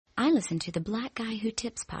I listen to the Black Guy Who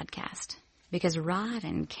Tips podcast because Rod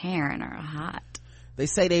and Karen are hot. They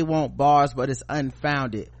say they want bars, but it's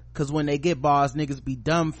unfounded. Cause when they get bars, niggas be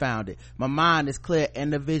dumbfounded. My mind is clear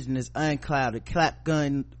and the vision is unclouded. Cap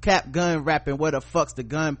gun rapping, where the fuck's the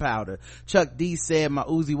gunpowder? Chuck D said my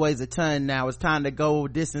Uzi weighs a ton now. It's time to go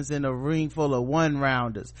distance in a ring full of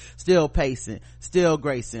one-rounders. Still pacing, still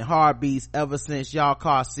gracing. Hard beats ever since y'all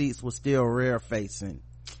car seats was still rear facing.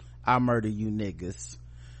 I murder you niggas.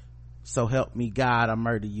 So help me God, I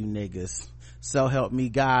murder you niggas. So help me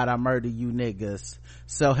God, I murder you niggas.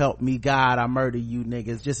 So help me God, I murder you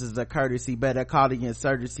niggas. Just as a courtesy, better call the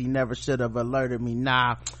insurgency. Never should have alerted me.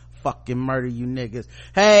 Nah, fucking murder you niggas.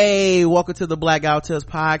 Hey, welcome to the Blackout Tips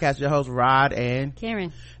podcast. Your host Rod and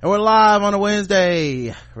Karen, and we're live on a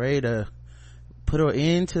Wednesday, ready to put an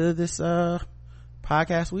end to this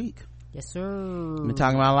podcast week. Yes sir. We've been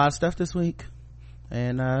talking about a lot of stuff this week,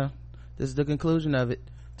 and this is the conclusion of it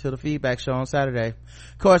till the feedback show on Saturday.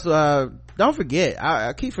 Of course, don't forget,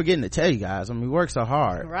 I keep forgetting to tell you guys, I mean, we work so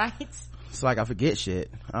hard, right? It's like I forget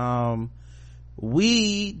shit.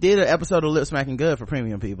 We did an episode of Lip Smacking Good for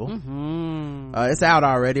premium people. It's out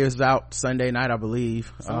already. It's out Sunday night, I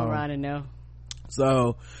believe. All right, I know.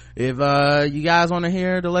 So if you guys want to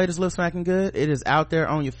hear the latest Lip Smacking Good, it is out there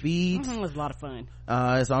on your feeds. It was a lot of fun.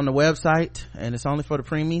 It's on the website, and it's only for the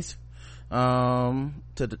preemies, to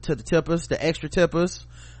the tippers, the extra tippers.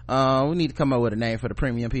 We need to come up with a name for the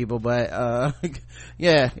premium people, but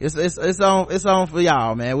yeah, it's on for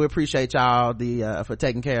y'all, man. We appreciate y'all for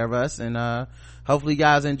taking care of us, and hopefully you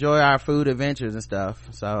guys enjoy our food adventures and stuff.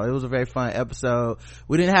 So it was a very fun episode.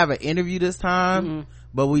 We didn't have an interview this time,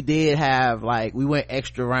 but we did have, like, we went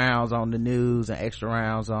extra rounds on the news and extra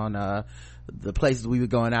rounds on the places we were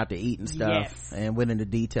going out to eat and stuff. Yes. And went into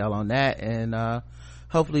detail on that, and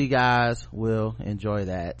hopefully you guys will enjoy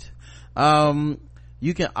that.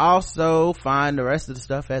 You can also find the rest of the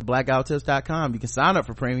stuff at blackguywhotips.com. You can sign up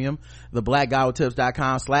for premium, the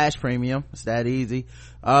blackguywhotips.com/premium. It's that easy.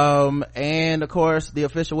 And of course, the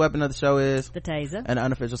official weapon of the show is the taser, an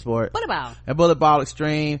unofficial sport. Bullet Ball. And Bullet Ball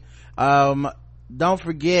Extreme. Don't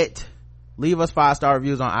forget, leave us 5-star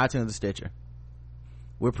reviews on iTunes and Stitcher.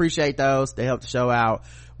 We appreciate those. They help the show out.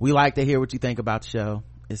 We like to hear what you think about the show.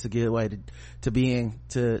 It's a good way to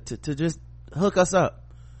just hook us up.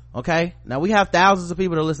 Okay, now we have thousands of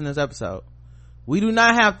people that listen to this episode. We do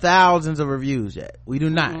not have thousands of reviews yet. We do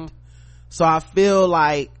not. So I feel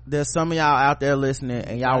like there's some of y'all out there listening,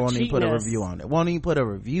 and y'all won't even put a review on it. Won't even put a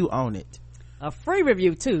review on it. A free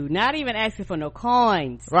review too, not even asking for no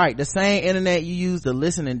coins. Right, the same internet you use to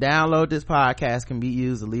listen and download this podcast can be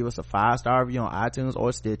used to leave us a 5-star review on iTunes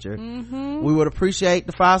or Stitcher. We would appreciate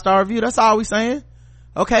the 5-star review. That's all we saying.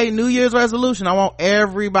 Okay, New Year's resolution, I want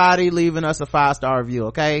everybody leaving us a 5-star review.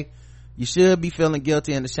 Okay, you should be feeling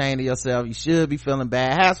guilty and ashamed of yourself. You should be feeling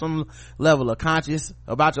bad. Have some level of conscience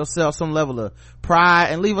about yourself, some level of pride,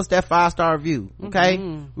 and leave us that 5-star review. Okay,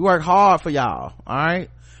 we work hard for y'all. All right,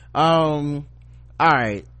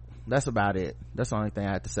 that's about it. That's the only thing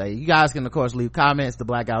I have to say. You guys can of course leave comments to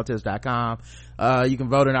blackguywhotips.com. You can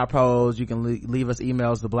vote in our polls. You can leave us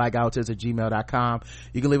emails to blackguywhotips@gmail.com.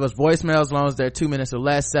 You can leave us voicemails as long as they're 2 minutes or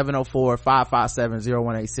less,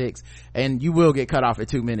 704-557-0186, and you will get cut off at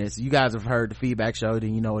 2 minutes. You guys have heard the feedback show,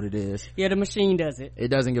 then you know what it is. Yeah, the machine does it. It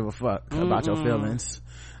doesn't give a fuck about your feelings.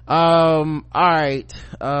 All right,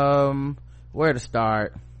 where to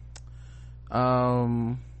start?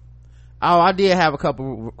 I did have a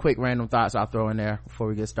couple quick random thoughts I'll throw in there before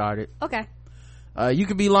we get started. Okay. You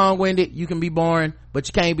can be long-winded, you can be boring, but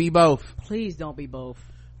you can't be both. Please don't be both.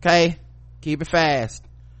 Okay? Keep it fast.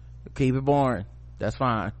 Keep it boring. That's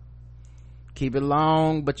fine. Keep it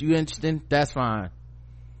long, but you interesting. That's fine.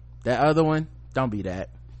 That other one, don't be that.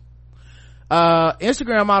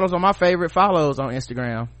 Instagram models are my favorite follows on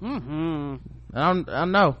Instagram. I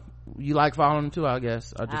know. You like following them too, I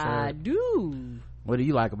guess. I do. What do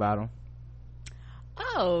you like about them?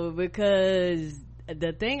 Oh, because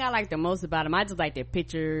the thing I like the most about them, I just like their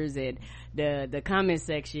pictures, and the comment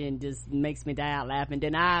section just makes me die out laughing.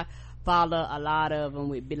 Then I follow a lot of them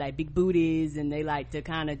with like big booties, and they like to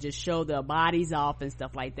kind of just show their bodies off and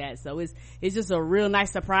stuff like that. So it's just a real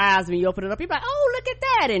nice surprise when you open it up. You're like, oh, look at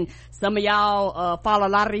that. And some of y'all follow a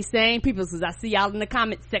lot of these same people, because I see y'all in the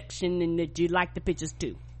comment section and that you like the pictures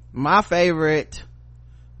too. My favorite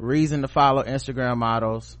reason to follow Instagram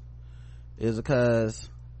models is because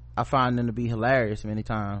I find them to be hilarious many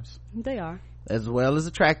times. They are, as well as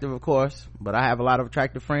attractive, of course, but I have a lot of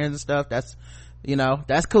attractive friends and stuff. That's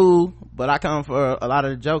cool, but I come for a lot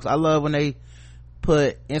of the jokes. I love when they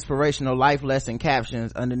put inspirational life lesson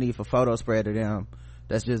captions underneath a photo spread of them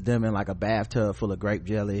that's just them in like a bathtub full of grape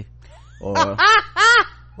jelly, or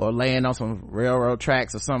or laying on some railroad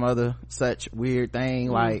tracks or some other such weird thing,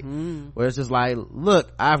 like where it's just like,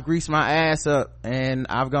 look, I've greased my ass up and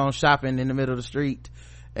I've gone shopping in the middle of the street.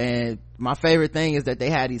 And my favorite thing is that they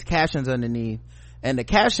had these captions underneath, and the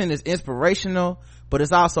caption is inspirational, but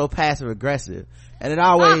it's also passive aggressive, and it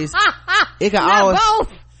can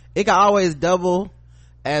always double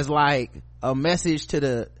as like a message to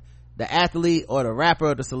the athlete or the rapper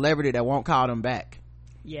or the celebrity that won't call them back.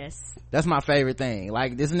 Yes, that's my favorite thing.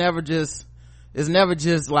 Like, it's never just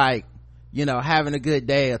like, you know, having a good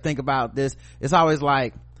day or think about this. It's always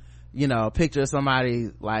like, you know, a picture of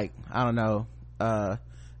somebody, like, I don't know,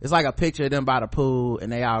 it's like a picture of them by the pool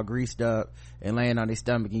and they all greased up and laying on their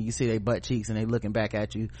stomach, and you see their butt cheeks and they looking back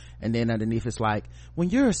at you, and then underneath it's like,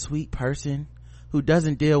 when you're a sweet person who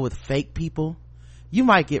doesn't deal with fake people, you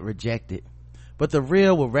might get rejected, but the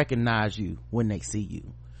real will recognize you when they see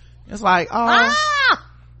you. It's like, I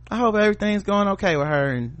hope everything's going okay with her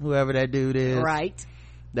and whoever that dude is, right,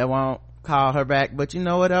 that won't call her back. But you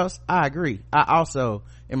know what else? I agree, I also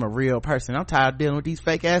am a real person. I'm tired of dealing with these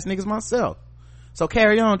fake ass niggas myself. So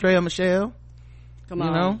carry on, Drea Michelle. Come on.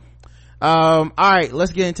 You know? All right,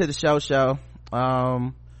 let's get into the show.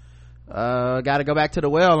 Gotta go back to the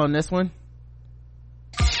well on this one.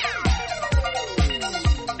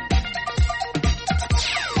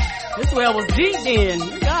 This well was deep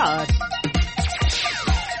then. God.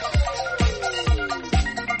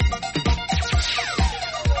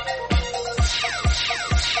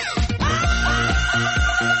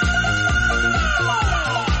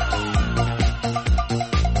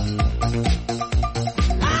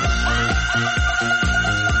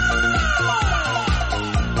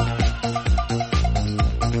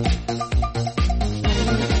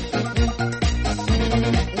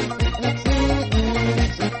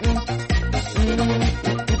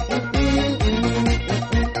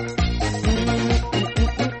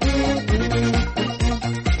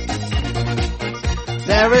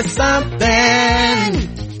 There is something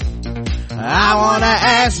I wanna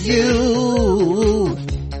ask you.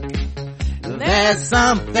 There's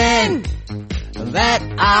something that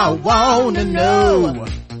I wanna know.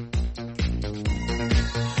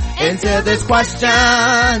 Into this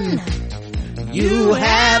question, you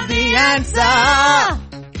have the answer.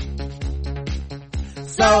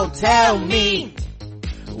 So tell me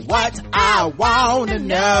what I wanna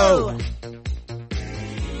know.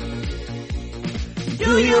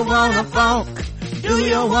 Do you wanna funk? Do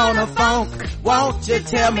you wanna funk? Won't you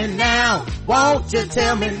tell me now? Won't you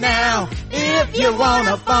tell me now? If you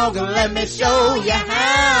wanna funk, let me show you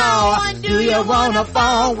how. Do you wanna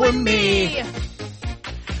funk with me?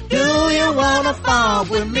 Do you wanna funk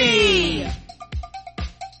with me?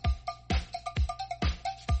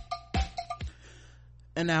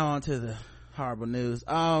 And now on to the horrible news.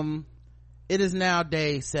 It is now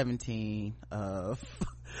day 17 of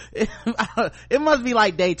it must be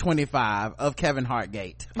like day 25 of Kevin Hart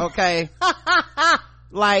gate, okay?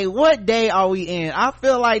 Like, what day are we in? I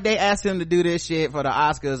feel like they asked him to do this shit for the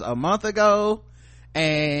Oscars a month ago,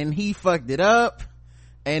 and he fucked it up,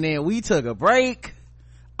 and then we took a break,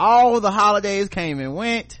 all the holidays came and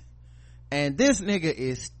went, and this nigga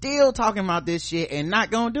is still talking about this shit and not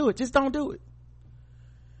gonna do it. Just don't do it.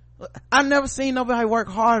 I've never seen nobody work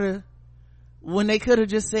harder when they could have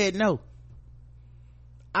just said no.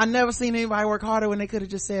 I never seen anybody work harder when they could have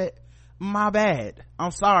just said, my bad,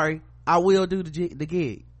 I'm sorry, I will do the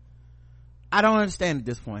gig. I don't understand at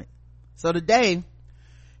this point. So today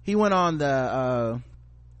he went on the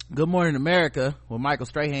Good Morning America with Michael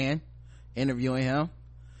Strahan, interviewing him,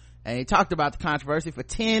 and he talked about the controversy for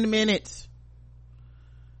 10 minutes.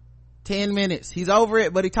 He's over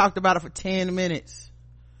it, but he talked about it for 10 minutes.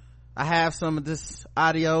 I have some of this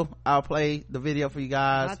audio. I'll play the video for you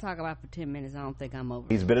guys. If I talk about it for 10 minutes, I don't think I'm over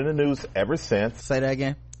it. He's been in the news ever since. Say that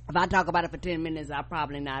again. If I talk about it for 10 minutes, I'm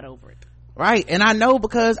probably not over it. Right, and I know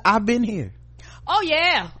because I've been here. Oh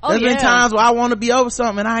yeah. There's been times where I want to be over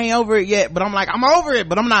something and I ain't over it yet, but I'm like, I'm over it,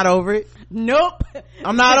 but I'm not over it. Nope.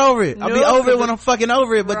 I'm not over it. I'll be over it when I'm fucking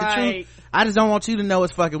over it, but right. The truth, I just don't want you to know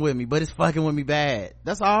it's fucking with me, but it's fucking with me bad.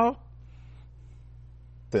 That's all.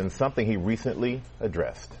 Then something he recently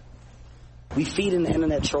addressed. We feed in the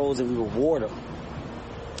internet trolls and we reward them.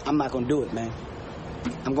 I'm not gonna do it, man.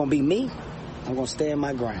 I'm gonna be me. I'm gonna stand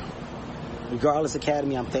my ground. Regardless,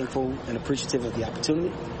 Academy, I'm thankful and appreciative of the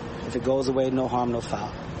opportunity. If it goes away, no harm, no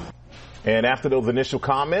foul. And after those initial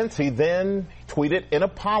comments, he then tweeted an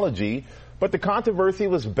apology. But the controversy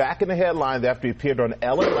was back in the headlines after he appeared on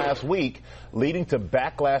Ellen last week, leading to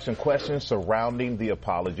backlash and questions surrounding the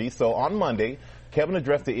apology. So on Monday, Kevin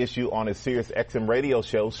addressed the issue on his Sirius XM radio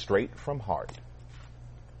show, Straight from Hart.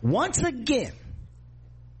 Once again,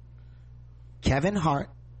 Kevin Hart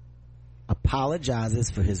apologizes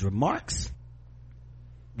for his remarks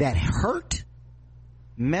that hurt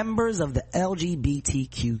members of the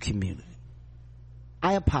LGBTQ community.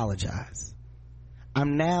 I apologize.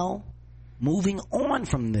 I'm now moving on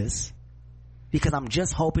from this because I'm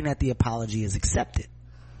just hoping that the apology is accepted.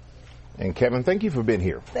 And Kevin, thank you for being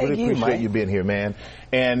here. Thank you, appreciate Mike. you being here, man.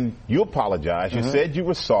 And you apologized. You said you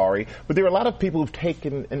were sorry, but there are a lot of people who've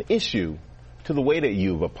taken an issue to the way that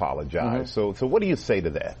you've apologized. So what do you say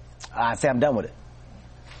to that? I say I'm done with it.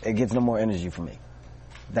 It gets no more energy from me.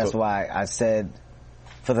 That's why I said,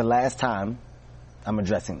 for the last time, I'm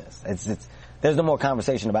addressing this. It's there's no more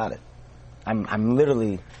conversation about it. I'm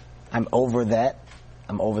over that.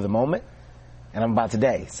 I'm over the moment, and I'm about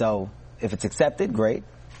today. So if it's accepted, great.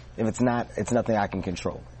 If it's not, it's nothing I can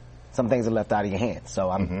control. Some things are left out of your hands.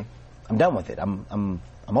 So I'm done with it. I'm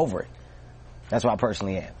over it. That's where I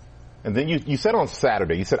personally am. And then you said on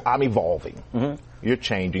Saturday, you said, I'm evolving. You're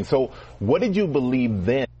changing. So what did you believe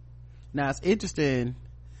then? Now, it's interesting,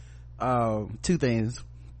 two things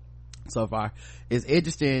so far. It's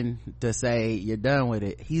interesting to say you're done with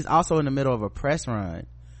it. He's also in the middle of a press run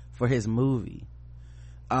for his movie.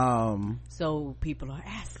 So people are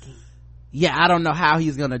asking. Yeah, I don't know how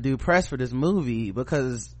he's gonna do press for this movie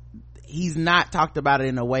because he's not talked about it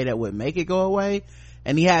in a way that would make it go away,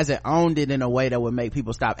 and he hasn't owned it in a way that would make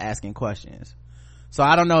people stop asking questions. So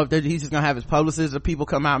I don't know if he's just gonna have his publicists or people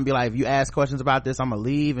come out and be like, if you ask questions about this, I'm gonna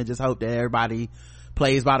leave, and just hope that everybody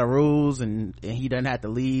plays by the rules and he doesn't have to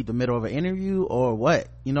leave the middle of an interview, or what,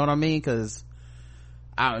 you know what I mean? Because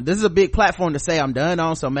this is a big platform to say I'm done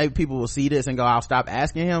on, so maybe people will see this and go, I'll stop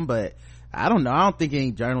asking him. But I don't know, I don't think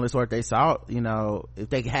any journalists worth they salt, you know, if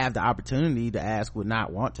they have the opportunity to ask, would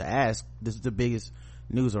not want to ask. This is the biggest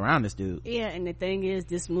news around this dude. Yeah, and the thing is,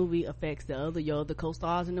 this movie affects the other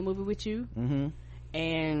co-stars in the movie with you.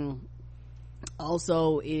 And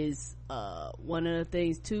also is one of the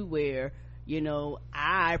things too where, you know,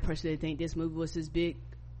 I personally think this movie was his big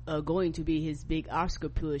going to be his big Oscar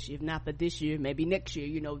push, if not for this year, maybe next year,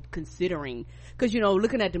 you know, considering, because, you know,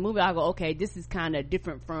 looking at the movie, I go, okay, this is kind of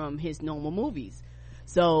different from his normal movies.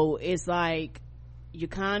 So it's like you're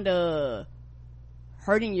kind of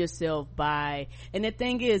hurting yourself by, and the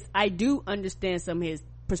thing is, I do understand some of his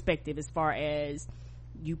perspective as far as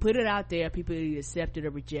you put it out there, people either accept it or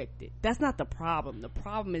reject it. That's not the problem. The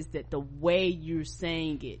problem is that the way you're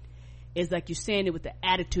saying it is like you're saying it with the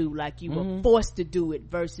attitude like you were forced to do it,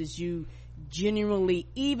 versus you genuinely,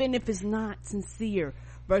 even if it's not sincere,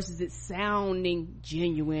 versus it sounding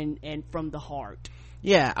genuine and from the heart.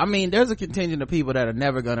 Yeah, I mean, there's a contingent of people that are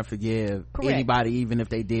never gonna forgive Correct. anybody, even if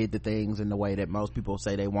they did the things in the way that most people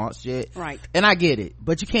say they want shit. Right. And I get it,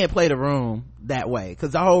 but you can't play the room that way,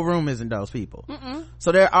 because the whole room isn't those people.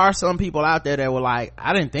 So there are some people out there that were like,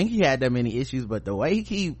 I didn't think he had that many issues, but the way he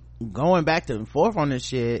keep going back and forth on this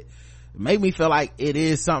shit made me feel like it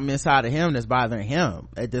is something inside of him that's bothering him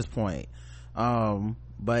at this point.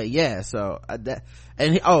 But yeah, so and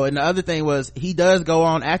the other thing was, he does go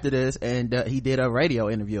on after this, and he did a radio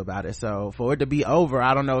interview about it. So for it to be over,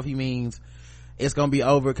 I don't know if he means it's gonna be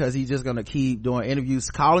over because he's just gonna keep doing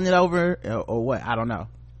interviews calling it over, or what. I don't know.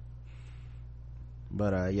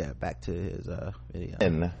 But yeah, back to his video.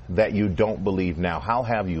 And that you don't believe now. How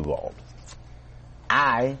have you evolved?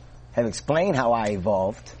 I have explained how I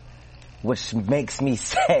evolved, which makes me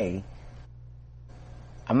say,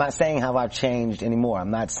 I'm not saying how I've changed anymore.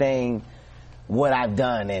 I'm not saying what I've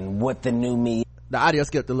done and what the new me The audio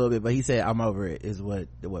skipped a little bit, but he said, I'm over it, is what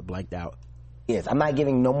blanked out. is. I'm not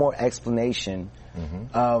giving no more explanation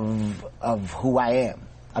of who I am.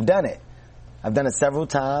 I've done it. I've done it several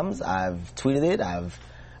times. I've tweeted it.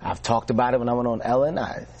 I've talked about it when I went on Ellen.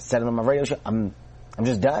 I said it on my radio show. I'm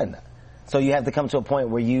just done. So you have to come to a point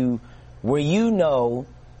where you know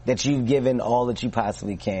that you've given all that you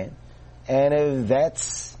possibly can. And if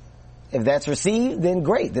that's received, then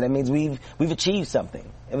great. Then that means we've achieved something.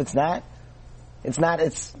 If it's not,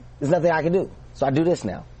 there's nothing I can do. So I do this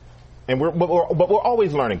now. And we're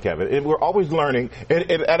always learning, Kevin. And we're always learning.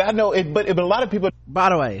 And I know it, but a lot of people. By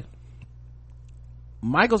the way,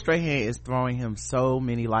 Michael Strahan is throwing him so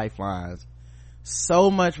many lifelines, so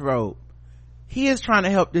much rope. He is trying to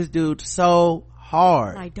help this dude so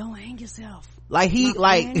hard. Like, don't hang yourself.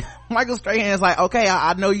 Michael Strahan's like, okay,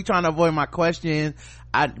 I know you're trying to avoid my questions,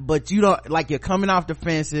 but you don't, like, you're coming off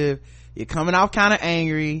defensive, you're coming off kind of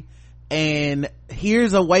angry, and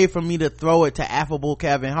here's a way for me to throw it to affable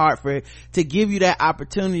Kevin Hart to give you that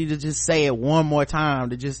opportunity to just say it one more time,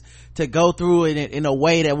 to go through it in a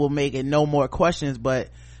way that will make it no more questions. But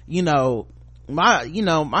my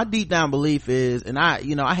deep down belief is, and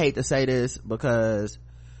I hate to say this because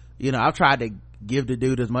I've tried to give the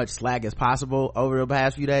dude as much slack as possible over the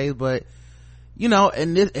past few days, but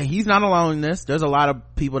and he's not alone in this. There's a lot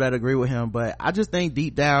of people that agree with him, but I just think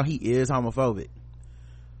deep down he is homophobic,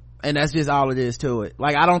 and that's just all it is to it.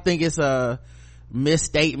 Like, I don't think it's a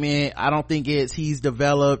misstatement. I don't think he's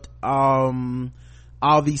developed all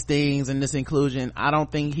these things and this inclusion. I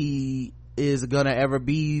don't think he is gonna ever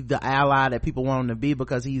be the ally that people want him to be,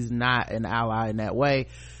 because he's not an ally in that way.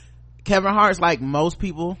 Kevin Hart's like most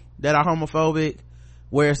people that are homophobic,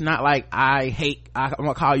 where it's not like I'm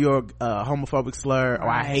gonna call you a homophobic slur, or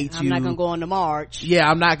I hate you. I'm not gonna go on the march. Yeah,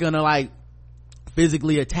 I'm not gonna like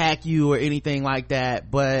physically attack you or anything like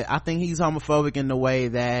that. But I think he's homophobic in the way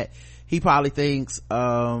that he probably thinks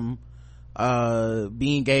being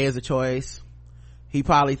gay is a choice. He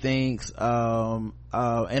probably thinks and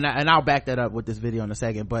I'll back that up with this video in a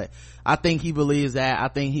second, but I think he believes that. I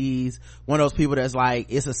think he's one of those people that's like,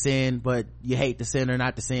 it's a sin, but you hate the sin or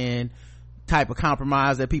not the sin type of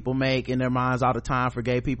compromise that people make in their minds all the time for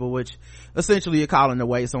gay people, which essentially you're calling the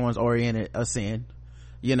way someone's oriented a sin,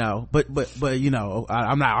 but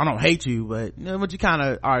I don't hate you, but you kind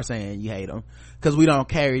of are saying you hate them, because we don't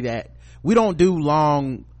carry that. We don't do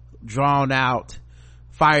long drawn out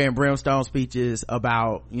fire and brimstone speeches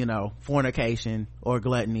about fornication or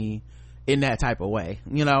gluttony in that type of way.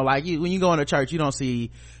 Like when you go into church, you don't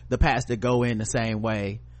see the pastor go in the same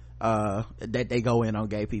way that they go in on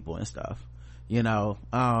gay people and stuff,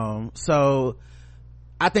 so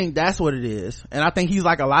I think that's what it is. And I think he's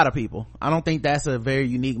like a lot of people. I don't think that's a very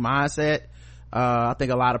unique mindset. I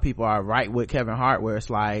think a lot of people are right with Kevin Hart, where it's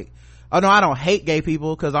like, oh no, I don't hate gay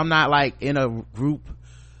people, because I'm not like in a group,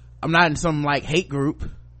 I'm not in some like hate group,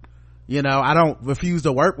 I don't refuse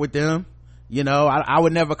to work with them, I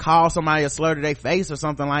would never call somebody a slur to their face or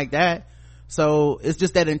something like that. So it's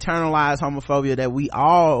just that internalized homophobia that we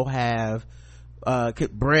all have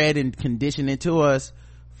bred and conditioned into us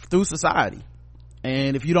through society.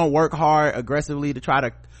 And if you don't work hard aggressively to try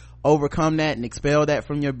to overcome that and expel that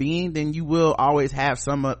from your being, then you will always have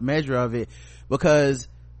some measure of it, because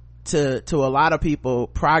to a lot of people,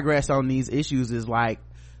 progress on these issues is like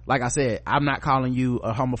I said, I'm not calling you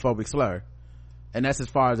a homophobic slur, and that's as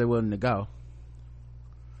far as they're willing to go.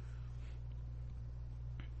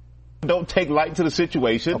 Don't take light to the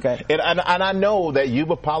situation. Okay. And I know that you've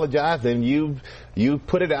apologized and you've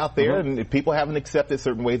put it out there, and people haven't accepted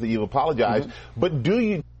certain ways that you've apologized. But do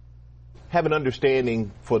you have an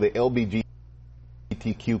understanding for the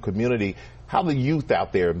LGBTQ community, how the youth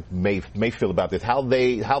out there may feel about this, how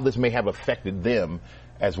this may have affected them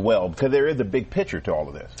as well? Because there is a big picture to all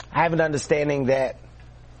of this. I have an understanding that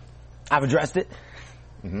I've addressed it,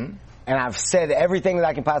 and I've said everything that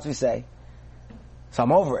I can possibly say, so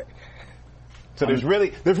I'm over it. So there's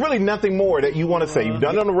really nothing more that you want to say. You've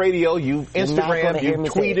done it on the radio, you've Instagram, you've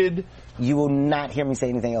tweeted. You will not hear me say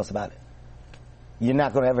anything else about it. You're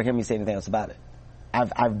not going to ever hear me say anything else about it.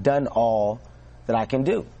 I've done all that I can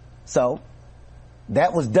do. So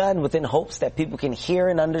that was done within hopes that people can hear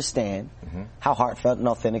and understand how heartfelt and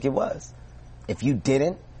authentic it was. If you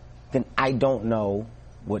didn't, then I don't know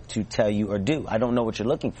what to tell you or do. I don't know what you're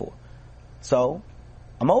looking for. So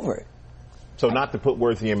I'm over it. So not to put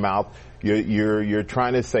words in your mouth, you're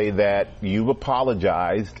trying to say that you've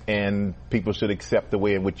apologized and people should accept the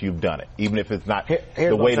way in which you've done it, even if it's not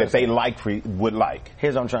the way that they would like.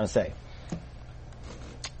 Here's what I'm trying to say.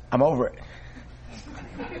 I'm over it.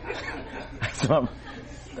 That's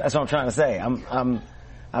what I'm trying to say.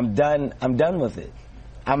 I'm done with it.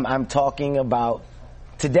 I'm talking about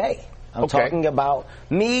today. I'm talking about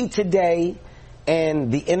me today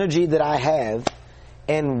and the energy that I have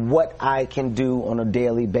and what I can do on a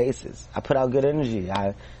daily basis. I put out good energy.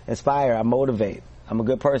 I inspire. I motivate. I'm a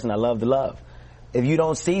good person. I love to love. If you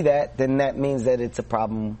don't see that, then that means that it's a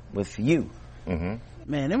problem with you. Man,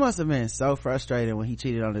 it must have been so frustrating when he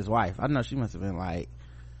cheated on his wife. I know she must have been like,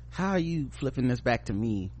 how are you flipping this back to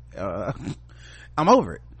me? I'm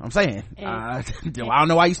over it. I'm saying. I don't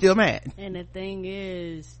know why you still mad. And the thing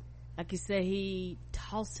is, like you said, he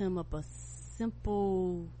tossed him up a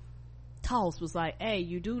simple toss, was like, hey,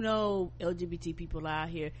 you do know LGBT people out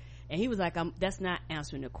here, and he was like, that's not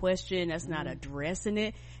answering the question, that's not addressing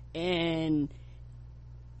it, and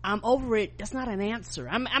I'm over it. That's not an answer.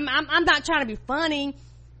 I'm not trying to be funny.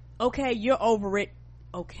 Okay, you're over it.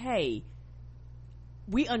 Okay,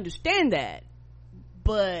 we understand that,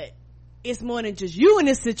 but it's more than just you in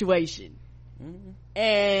this situation.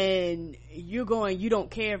 And you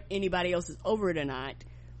don't care if anybody else is over it or not.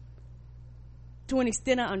 To an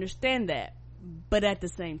extent, I understand that, but at the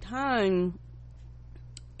same time,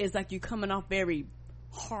 it's like you're coming off very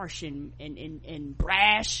harsh and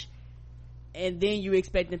brash, and then you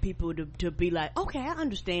expecting people to be like, okay, I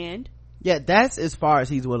understand. Yeah, that's as far as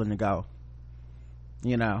he's willing to go.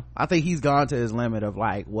 You know, I think he's gone to his limit of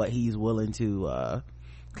like what he's willing to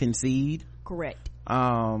concede. Correct.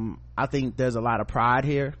 I think there's a lot of pride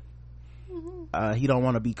here. He don't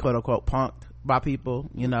want to be quote unquote punked by people,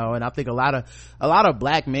 you know, and I think a lot of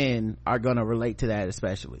black men are gonna relate to that,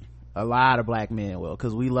 especially a lot of black men will,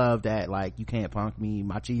 because we love that, like, you can't punk me,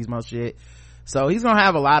 machismo shit. So he's gonna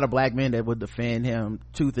have a lot of black men that would defend him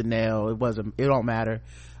tooth and nail. It don't matter,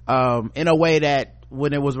 in a way that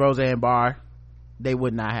when it was Roseanne Barr, they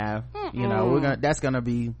would not have. You know, that's gonna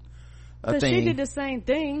be a thing. She did the same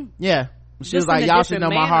thing. Yeah, she was like, y'all should know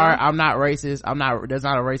my heart, I'm not racist, there's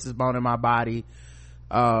not a racist bone in my body.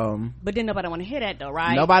 But then nobody want to hear that though,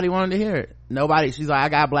 right? Nobody wanted to hear it. She's like, I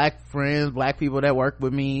got black friends, black people that work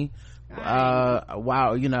with me. Right.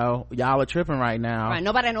 Wow, you know, y'all are tripping right now. Right.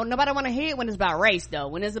 Nobody want to hear it when it's about race though.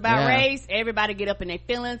 When it's about race, everybody get up in their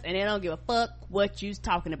feelings and they don't give a fuck what you's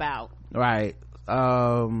talking about. Right.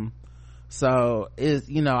 So is,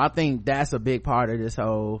 you know, I think that's a big part of this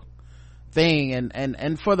whole thing.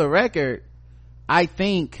 And for the record, I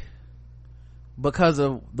think because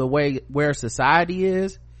of the way where society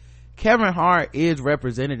is, Kevin Hart is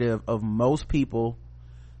representative of most people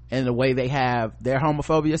and the way they have their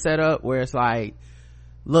homophobia set up, where it's like,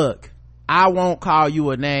 look, I won't call you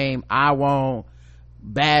a name, I won't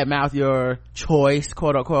badmouth your choice,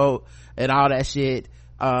 quote unquote, and all that shit,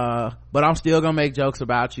 but I'm still gonna make jokes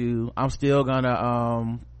about you, I'm still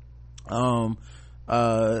gonna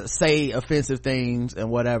say offensive things and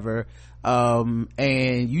whatever,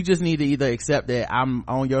 and you just need to either accept that I'm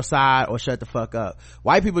on your side or shut the fuck up.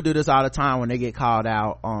 White people do this all the time when they get called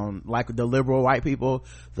out, like the liberal white people,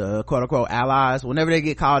 the quote unquote allies. Whenever they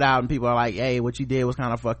get called out and people are like, hey, what you did was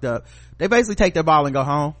kind of fucked up, they basically take their ball and go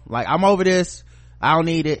home. Like, I'm over this, I don't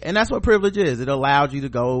need it. And that's what privilege is. It allows you to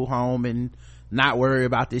go home and not worry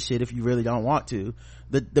about this shit if you really don't want to.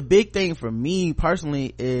 The big thing for me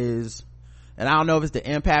personally is, and I don't know if it's the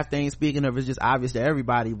empath thing speaking of, it's just obvious to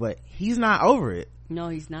everybody, but he's not over it. No,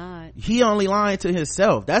 he's not. He only lying to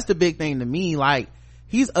himself. That's the big thing to me. Like,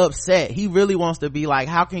 he's upset. He really wants to be like,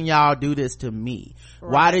 how can y'all do this to me?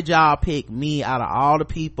 Right. Why did y'all pick me out of all the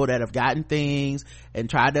people that have gotten things and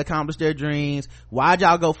tried to accomplish their dreams? Why'd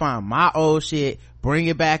y'all go find my old shit, bring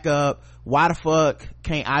it back up? Why the fuck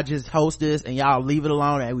can't I just host this and y'all leave it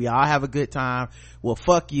alone and we all have a good time? Well,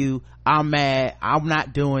 fuck you. I'm mad. I'm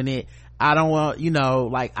not doing it. I don't want, you know,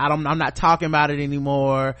 like, I'm not talking about it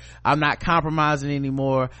anymore. I'm not compromising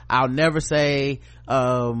anymore. I'll never say,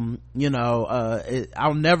 I'll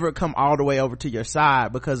never come all the way over to your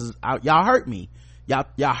side because y'all hurt me. Y'all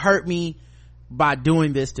hurt me by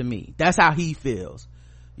doing this to me. That's how he feels,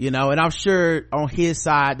 you know, and I'm sure on his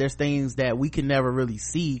side, there's things that we can never really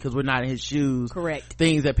see because we're not in his shoes. Correct.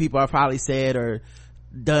 Things that people have probably said or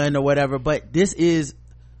done or whatever, but this is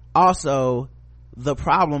also the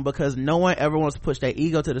problem because no one ever wants to push their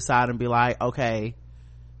ego to the side and be like, okay,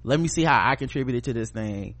 let me see how I contributed to this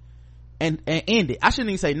thing and end it. I shouldn't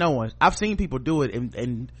even say no one. I've seen people do it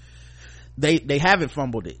and they haven't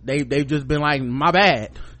fumbled it. They've just been like, my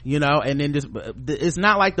bad, you know, and then it's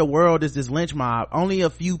not like the world is this lynch mob. Only a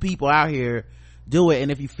few people out here do it,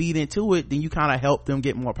 and if you feed into it, then you kind of help them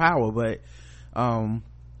get more power. But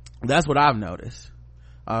that's what I've noticed.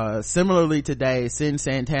 Similarly today, Sin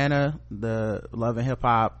Santana, the Love and Hip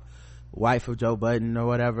Hop wife of Joe Budden or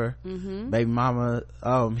whatever, baby mama,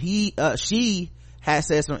 she had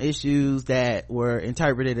said some issues that were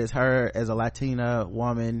interpreted as her as a Latina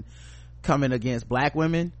woman coming against black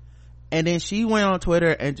women, and then she went on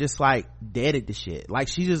Twitter and just like deaded the shit. Like,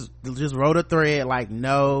 she just wrote a thread like,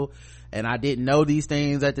 no, and I didn't know these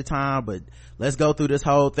things at the time, but let's go through this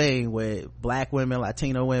whole thing with black women,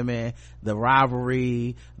 Latino women, the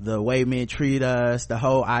rivalry, the way men treat us, the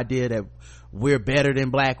whole idea that we're better than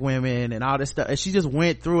black women and all this stuff. And she just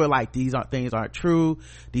went through it like, these things aren't true,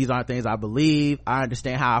 these aren't things I believe, I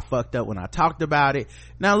understand how I fucked up when I talked about it.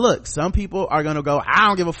 Now look, some people are gonna go, I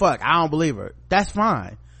don't give a fuck, I don't believe her. That's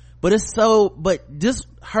fine, but but just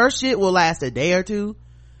her shit will last a day or two.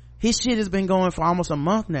 His shit has been going for almost a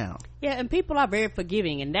month now. Yeah, and people are very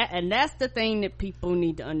forgiving, and that's the thing that people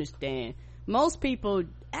need to understand. Most people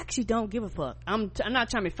actually don't give a fuck. I'm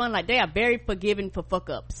not trying to be fun, like, they are very forgiving for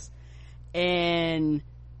fuck ups. And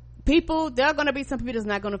there are going to be some people that's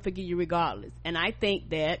not going to forgive you regardless. And I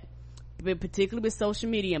think that particularly with social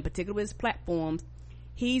media and particularly with his platforms,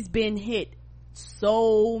 he's been hit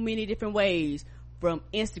so many different ways, from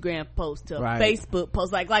Instagram posts to Facebook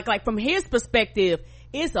posts. Like from his perspective,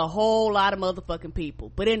 it's a whole lot of motherfucking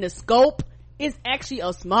people, but in the scope, it's actually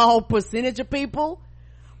a small percentage of people,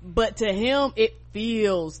 but to him it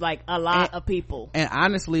feels like a lot of people. And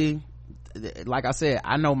honestly, like I said,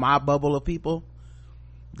 I know my bubble of people,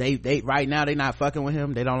 they right now they not fucking with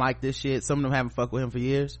him. They don't like this shit. Some of them haven't fucked with him for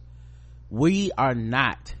years. We are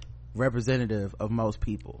not representative of most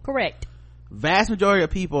people. Correct. Vast majority of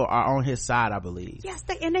people are on his side, I believe. Yes,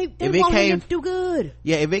 they want him to do good.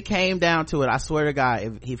 Yeah, if it came down to it, I swear to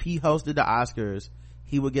God, if he hosted the Oscars,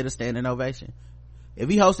 he would get a standing ovation. If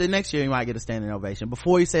he hosted next year, he might get a standing ovation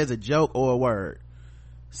before he says a joke or a word.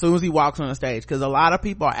 As soon as he walks on the stage, because a lot of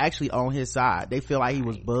people are actually on his side. They feel like he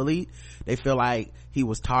was bullied. They feel like he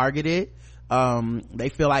was targeted. They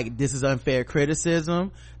feel like this is unfair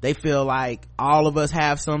criticism. They feel like all of us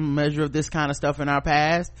have some measure of this kind of stuff in our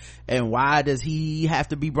past, and why does he have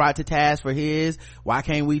to be brought to task for his? Why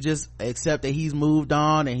can't we just accept that he's moved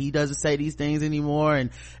on and he doesn't say these things anymore?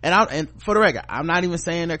 And for the record, I'm not even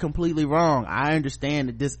saying they're completely wrong. I understand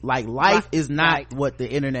that this, like, life is not what the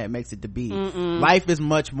internet makes it to be. Life is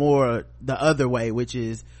much more the other way, which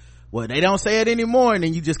is, well, they don't say it anymore, and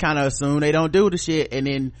then you just kind of assume they don't do the shit, and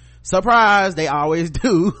then surprise, they always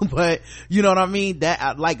do. But you know what I mean?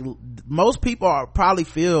 That, like, most people are probably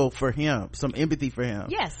feel for him, some empathy for him.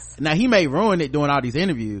 Yes. Now, he may ruin it doing all these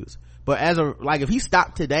interviews, but if he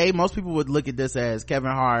stopped today, most people would look at this as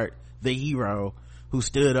Kevin Hart, the hero who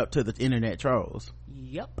stood up to the internet trolls.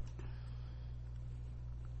 Yep.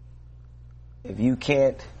 If you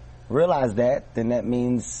can't realize that, then that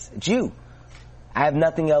means it's you. I have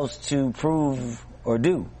nothing else to prove or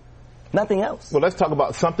do. Nothing else. Well, let's talk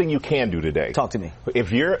about something you can do today. Talk to me.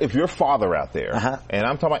 If you're a father out there, and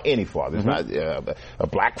I'm talking about any father, it's not a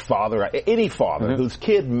black father, any father whose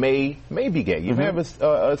kid may be gay. You may have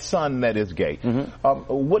a son that is gay.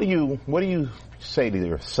 What do you say to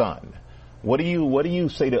your son? What do you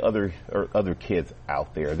say to other kids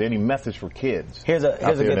out there? Is there any message for kids? Here's a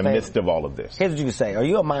good in the thing. midst of all of this? Here's what you can say. Are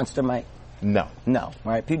you a monster, Mike? No. No. All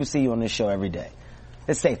right. People see you on this show every day.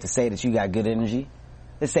 It's safe to say that you got good energy.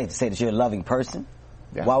 It's safe to say that you're a loving person.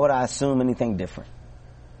 Yeah. Why would I assume anything different?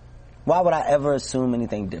 Why would I ever assume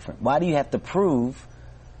anything different? Why do you have to prove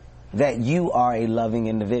that you are a loving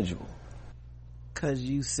individual? Because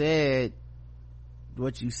you said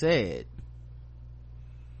what you said.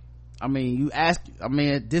 I mean,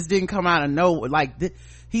 this didn't come out of nowhere. Like,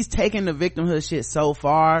 he's taking the victimhood shit so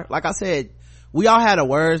far. Like I said, we all had our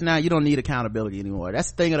words now. You don't need accountability anymore.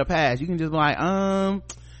 That's the thing of the past. You can just be like,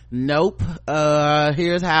 nope,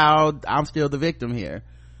 here's how I'm still the victim here.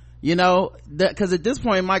 You know, because at this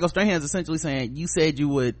point, Michael Strahan's essentially saying, you said you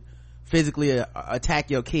would physically attack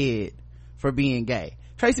your kid for being gay.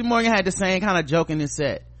 Tracy Morgan had the same kind of joke in his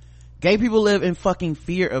set. Gay people live in fucking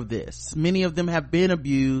fear of this. Many of them have been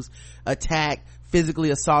abused, attacked, physically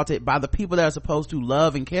assaulted by the people that are supposed to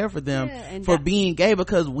love and care for them for being gay,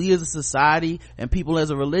 because we as a society and people as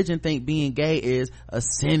a religion think being gay is a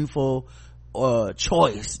sinful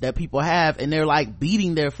choice that people have, and they're like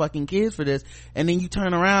beating their fucking kids for this. And then you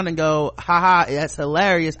turn around and go, haha, that's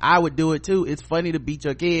hilarious, I would do it too. It's funny to beat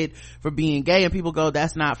your kid for being gay. And people go,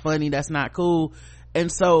 that's not funny, that's not cool.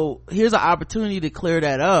 And so here's an opportunity to clear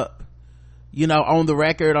that up, you know, on the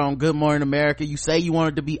record, on Good Morning America. You say you want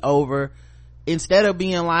it to be over, instead of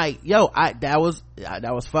being like, yo, that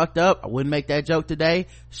was fucked up, I wouldn't make that joke today,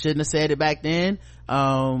 shouldn't have said it back then.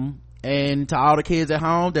 And to all the kids at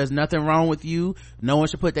home, there's nothing wrong with you, no one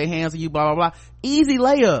should put their hands on you, blah blah blah. Easy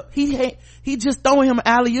layup. He just throwing him an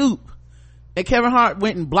alley-oop, and Kevin Hart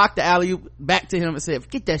went and blocked the alley-oop back to him and said,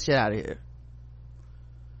 get that shit out of here.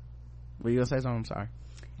 Were you gonna say something? I'm sorry.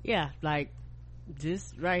 Yeah, like,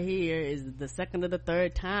 this right here is the second or the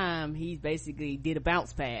third time he's basically did a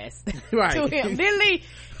bounce pass right to him, literally,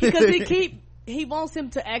 because he wants him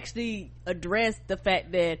to actually address the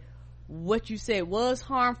fact that what you said was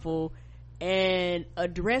harmful, and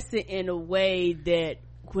address it in a way that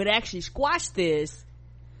would actually squash this.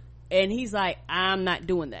 And he's like, I'm not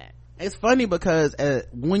doing that. It's funny because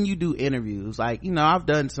when you do interviews, like, you know, I've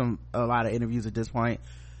done a lot of interviews at this point.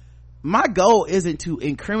 My goal isn't to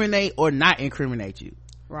incriminate or not incriminate you.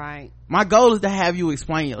 Right. My goal is to have you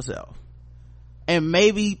explain yourself. And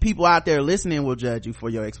maybe people out there listening will judge you for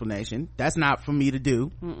your explanation. That's not for me to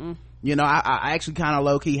do. You know, I actually kind of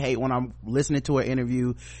low-key hate when I'm listening to an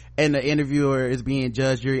interview and the interviewer is being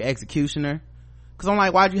judge, jury, executioner. Because I'm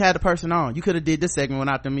like, why'd you have the person on? You could have did this segment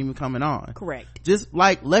without them even coming on. Correct. Just,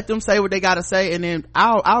 like, let them say what they gotta say, and then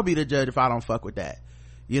I'll be the judge if I don't fuck with that.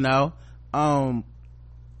 You know? And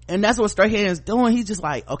that's what Strahan's doing. He's just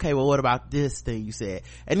like, okay, well, what about this thing you said?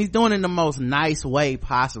 And he's doing it in the most nice way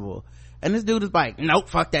possible. And this dude is like, nope,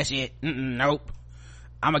 fuck that shit. Nope.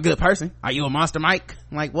 I'm a good person. Are you a monster, Mike?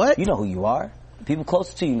 I'm like, what? You know who you are. The people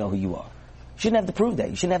closest to you know who you are. You shouldn't have to prove that.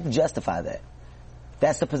 You shouldn't have to justify that.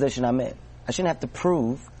 That's the position I'm in. I shouldn't have to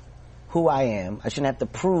prove who I am. I shouldn't have to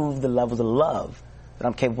prove the levels of love that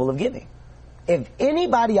I'm capable of giving. If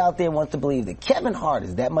anybody out there wants to believe that Kevin Hart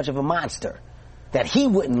is that much of a monster, that he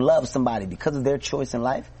wouldn't love somebody because of their choice in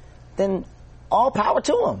life, then all power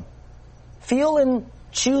to him. Feel and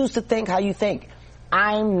choose to think how you think.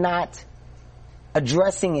 I'm not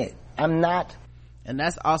addressing it. I'm not. And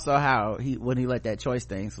that's also how when he let that choice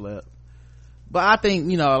thing slip. But I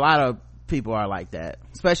think, a lot of people are like that,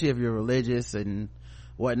 especially if you're religious and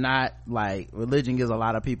whatnot. Like, religion gives a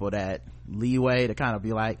lot of people that leeway to kind of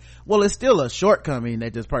be like, well, it's still a shortcoming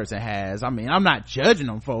that this person has. I mean, I'm not judging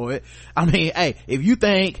them for it. I mean, hey, if you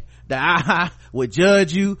think that I would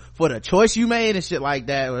judge you for the choice you made and shit like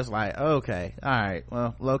that, it's like, okay, all right,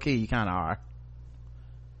 well, low-key you kind of are.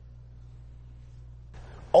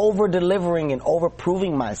 Over-delivering and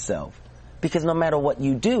over-proving myself, because no matter what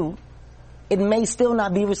you do, it may still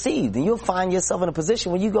not be received. And you'll find yourself in a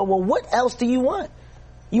position where you go, well, what else do you want?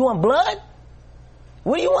 You want blood?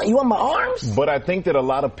 What do you want? You want my arms? But I think that a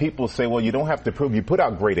lot of people say, well, you don't have to prove. You put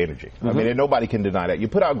out great energy. I mean, and nobody can deny that. You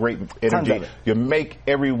put out great energy. You make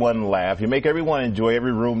everyone laugh. You make everyone enjoy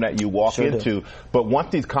every room that you walk into. But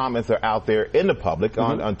once these comments are out there in the public,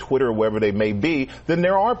 on Twitter or wherever they may be, then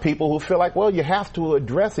there are people who feel like, well, you have to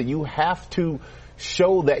address it. You have to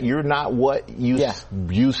show that you're not what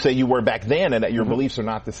you say you were back then, and that your beliefs are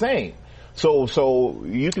not the same. So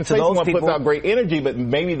you can say someone puts out great energy, but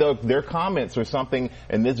maybe their comments or something,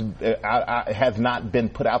 and this has not been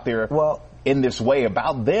put out there in this way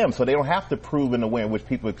about them, so they don't have to prove in the way in which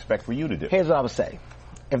people expect for you to do. Here's what I would say: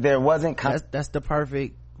 if there wasn't, that's the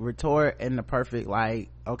perfect retort and the perfect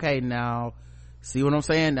okay, now see what I'm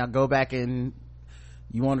saying? Now go back and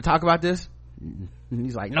you want to talk about this? And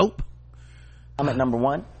he's like, nope. I'm at number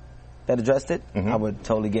one that addressed it. I would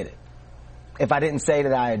totally get it. If I didn't say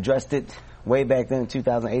that I addressed it way back then in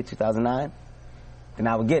 2008, 2009, then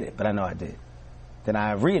I would get it, but I know I did. Then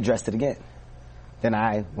I readdressed it again. Then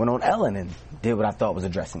I went on Ellen and did what I thought was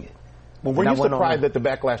addressing it. Well, were you surprised at the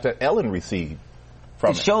backlash that Ellen received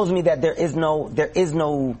from it? It shows me that there is no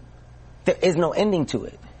ending to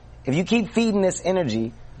it. If you keep feeding this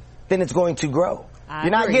energy, then it's going to grow.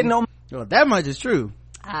 You're not getting no. Well, that much is true.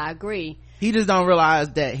 I agree. He just don't realize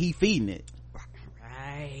that he feeding it.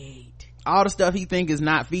 All the stuff he think is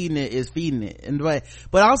not feeding it is feeding it. And but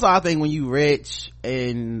also I think when you rich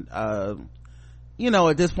and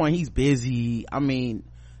at this point he's busy. I mean,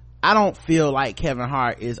 I don't feel like Kevin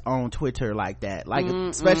Hart is on Twitter like that,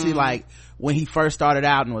 especially like when he first started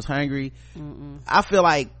out and was hungry. I feel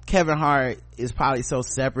like Kevin Hart is probably so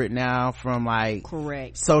separate now from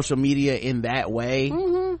social media in that way,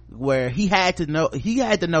 where he had to know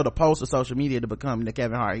the pulse of social media to become the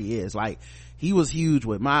Kevin Hart he is. Like, he was huge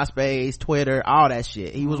with MySpace, Twitter, all that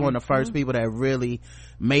shit. He was one of the first people that really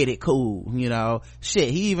made it cool,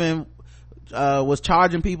 shit. He even was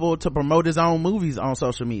charging people to promote his own movies on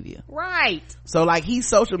social media. Right. So he's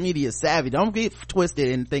social media savvy. Don't get twisted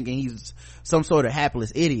in thinking he's some sort of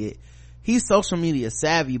hapless idiot. He's social media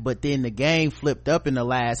savvy, but then the game flipped up in the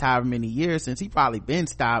last however many years since he probably been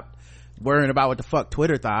stopped worrying about what the fuck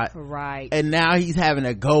Twitter thought. Right. And now he's having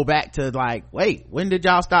to go back to wait, when did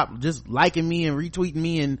y'all stop just liking me and retweeting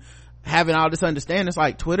me and having all this understanding? It's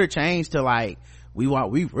like Twitter changed to we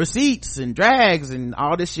want receipts and drags and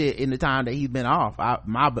all this shit in the time that he's been off.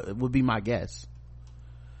 Would be my guess.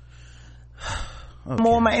 Okay.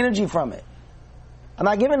 More of my energy from it. I'm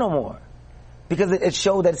not giving no more because it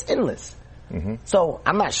showed that it's endless. So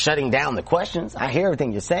I'm not shutting down the questions. I hear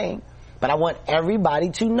everything you're saying, but I want everybody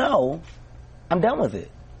to know I'm done with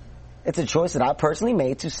it. It's a choice that I personally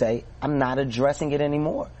made to say I'm not addressing it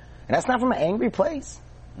anymore. And that's not from an angry place.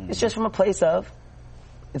 It's just from a place of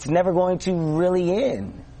it's never going to really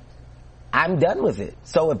end. I'm done with it.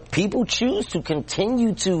 So if people choose to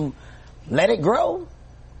continue to let it grow,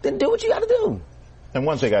 then do what you got to do. And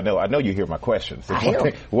one thing I know you hear my questions.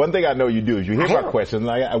 One thing I know you do is you hear my questions. And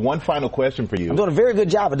I got one final question for you. I'm doing a very good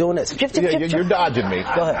job of doing this. You're dodging me.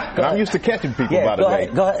 Go ahead. And I'm used to catching people by the way.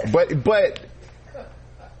 Go ahead. But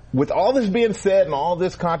with all this being said and all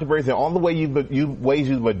this controversy and all the ways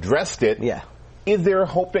you've addressed it, is there a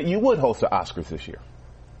hope that you would host the Oscars this year?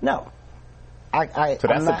 No. So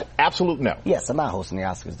that's an absolute no. Yes, I'm not hosting the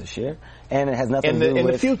Oscars this year. And it has nothing to do with...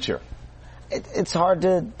 In the future? It's hard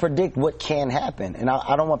to predict what can happen. And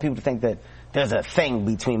I don't want people to think that there's a thing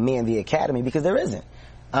between me and the Academy, because there isn't.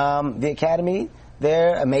 The Academy,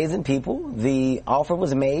 they're amazing people. The offer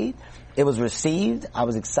was made. It was received. I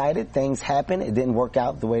was excited. Things happened. It didn't work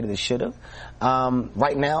out the way that it should have.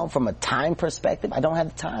 Right now, from a time perspective, I don't have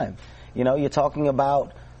the time. You know, you're talking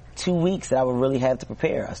about 2 weeks that I would really have to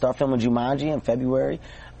prepare. I start filming Jumanji in February.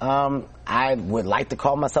 I would like to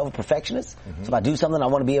call myself a perfectionist. So if I do something, I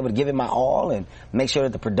want to be able to give it my all and make sure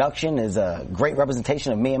that the production is a great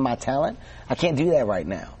representation of me and my talent. I can't do that right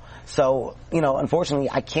now. So, you know, unfortunately,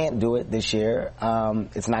 I can't do it this year.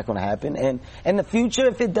 It's not going to happen. And in the future,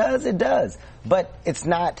 if it does, it does. But it's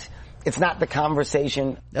not the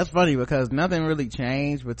conversation. That's funny because nothing really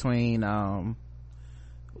changed between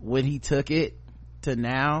when he took it to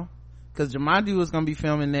now. Because Jumanji was going to be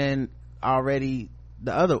filming then already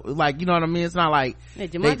the other, like, you know what I mean? It's not like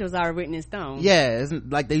Jumanji was already written in stone. Yeah, it's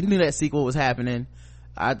like they knew that sequel was happening.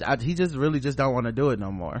 He just really just don't want to do it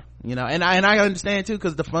no more, you know. And I understand too,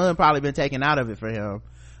 because the fun probably been taken out of it for him,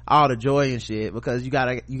 all the joy and shit, because you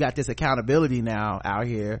got this accountability now out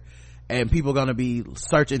here, and people gonna be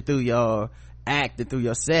searching through your act and through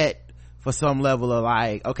your set for some level of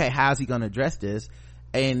like, okay, how's he gonna address this?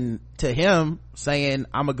 And to him, saying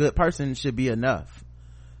I'm a good person should be enough,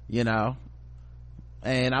 you know.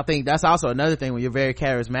 And I think that's also another thing, when you're very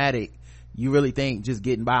charismatic, you really think just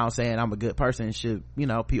getting by on saying I'm a good person should, you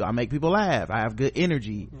know, I make people laugh, I have good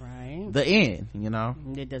energy, right? The end, you know.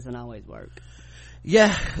 It doesn't always work.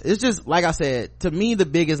 Yeah, it's just like I said, to me the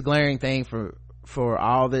biggest glaring thing for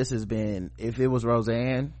all this has been, if it was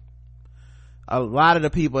Roseanne, a lot of the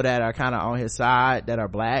people that are kind of on his side that are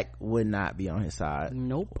black would not be on his side.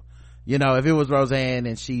 Nope. You know, if it was Roseanne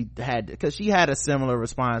and she had a similar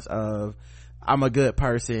response of, I'm a good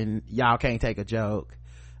person, y'all can't take a joke,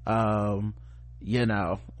 you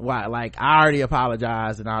know, why, like, I already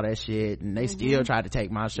apologized and all that shit, and they still tried to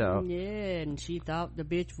take my show. Yeah, and she thought the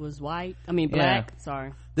bitch was black. Yeah.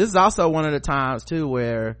 Sorry. This is also one of the times too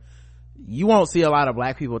where you won't see a lot of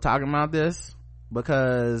black people talking about this,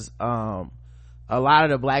 because a lot of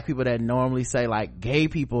the black people that normally say like gay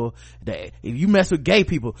people, that if you mess with gay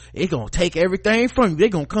people, they gonna take everything from you, they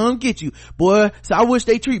gonna come get you, boy. So I wish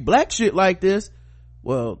they treat black shit like this.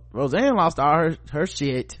 Well, Roseanne lost all her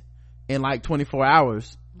shit in like 24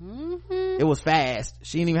 hours. It was fast.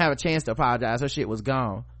 She didn't even have a chance to apologize. Her shit was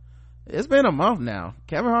gone. It's been a month now.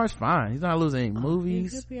 Kevin Hart's fine. He's not losing any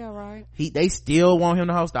movies. He'll be all right. They still want him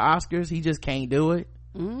to host the Oscars. He just can't do it.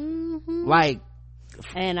 Like,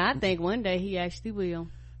 and I think one day he actually will.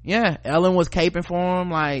 Yeah, Ellen was caping for him.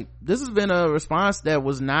 Like, this has been a response that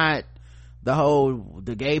was not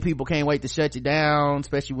the gay people can't wait to shut you down,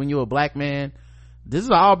 especially when you're a black man. This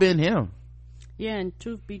has all been him. Yeah, and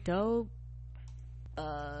truth be told,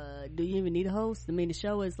 do you even need a host? I mean, the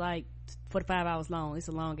show is like 45 hours long. It's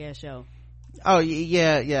a long ass show. Oh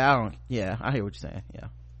yeah, I hear what you're saying. Yeah,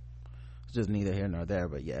 it's just neither here nor there,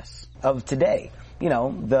 but yes. Of today, you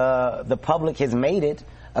know, the public has made it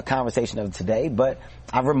a conversation of today, but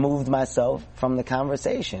I've removed myself from the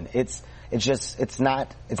conversation. It's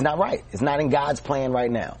not right. It's not in God's plan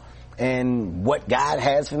right now. And what God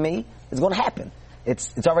has for me is going to happen.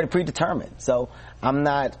 It's already predetermined. So I'm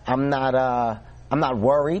not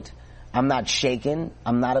worried. I'm not shaken.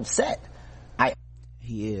 I'm not upset.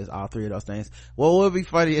 He is all three of those things. Well, it would be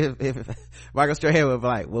funny if Michael Strahan would be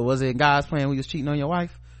like, well, was it in God's plan we was cheating on your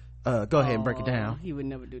wife? Go ahead and break it down. He would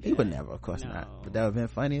never do that. He would never, of course not. But that would have been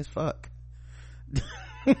funny as fuck.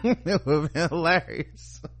 It would have been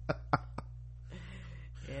hilarious.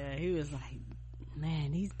 Yeah, he was like,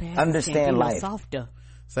 man, these bastards understand can't be life. no softer.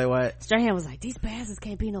 Say what? Strahan was like, these bastards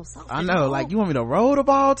can't be no softer. I know, like, you want me to roll the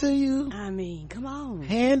ball to you? I mean, come on.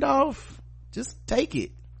 Hand off. Just take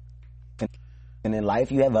it. And in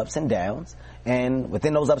life, you have ups and downs. And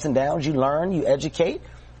within those ups and downs, you learn, you educate,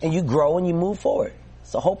 and you grow and you move forward.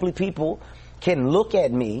 So hopefully people can look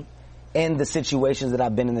at me and the situations that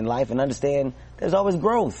I've been in life and understand there's always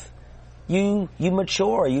growth. You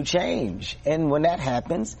mature, you change. And when that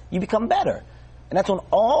happens, you become better. And that's on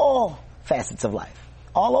all facets of life,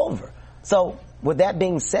 all over. So with that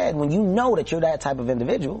being said, when you know that you're that type of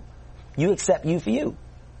individual, you accept you for you.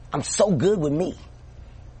 I'm so good with me.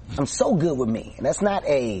 I'm so good with me. And that's not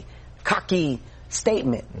a cocky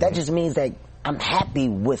statement. That just means that I'm happy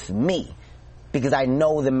with me because I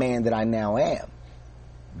know the man that I now am.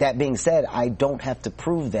 That being said, I don't have to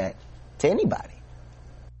prove that to anybody.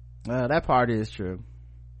 That part is true.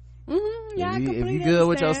 Yeah, if you're good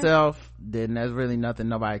with yourself, then there's really nothing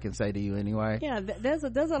nobody can say to you anyway. Yeah, there's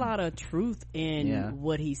a lot of truth in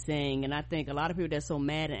what he's saying, and I think a lot of people that's so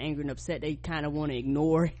mad and angry and upset, they kind of want to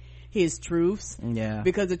ignore his truths. Yeah,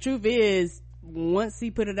 because the truth is, once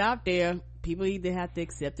he put it out there, people either have to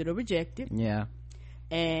accept it or reject it. Yeah.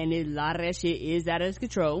 And a lot of that shit is out of his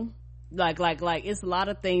control. Like it's a lot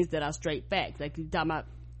of things that are straight facts. Like you talking about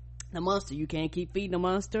the monster, you can't keep feeding the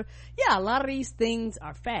monster. Yeah, a lot of these things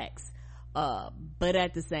are facts. But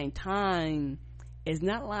at the same time, it's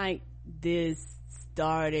not like this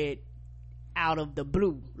started out of the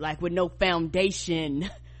blue, like with no foundation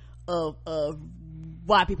of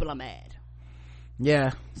why people are mad.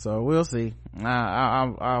 Yeah, so we'll see.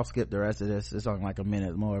 I'll skip the rest of this. It's only like a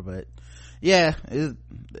minute more, but yeah, at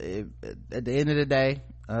the end of the day,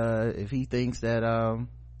 if he thinks that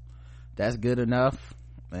that's good enough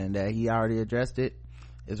and that he already addressed it,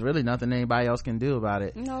 it's really nothing anybody else can do about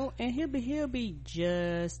it. No, and he'll be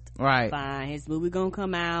just right. fine. His movie gonna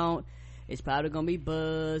come out. It's probably gonna be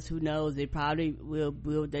buzz. Who knows? It probably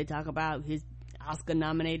will they talk about his Oscar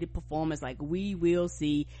nominated performance. Like, we will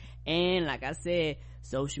see. And like I said,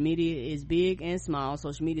 social media is big and small.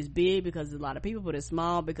 Social media is big because there's a lot of people, but it's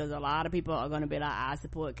small because a lot of people are gonna be like, I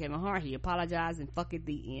support Kevin Hart. He apologized and fuck it,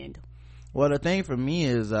 the end. Well, the thing for me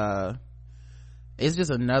is it's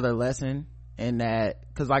just another lesson in that,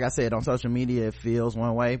 because like I said, on social media it feels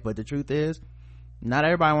one way, but the truth is not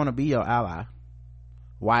everybody want to be your ally.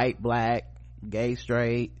 White, black, gay,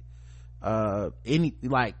 straight, any,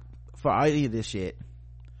 like, for any of this shit,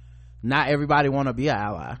 not everybody want to be an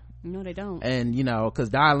ally. No, they don't. And you know, because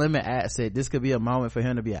Don Lemon said this could be a moment for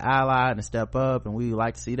him to be an ally and to step up, and we would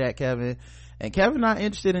like to see that, Kevin. And Kevin not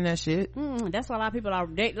interested in that shit. That's why a lot of people are,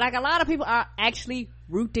 like, a lot of people are actually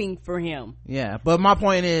rooting for him. Yeah, but my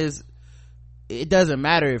point is, it doesn't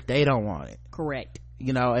matter if they don't want it. Correct.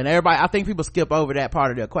 You know, and everybody, I think people skip over that part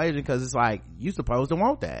of the equation because it's like, you supposed to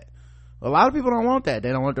want that. A lot of people don't want that. They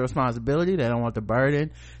don't want the responsibility. They don't want the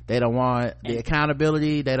burden. They don't want the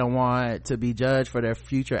accountability. They don't want to be judged for their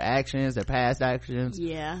future actions, their past actions.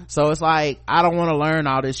 Yeah. So it's like, I don't want to learn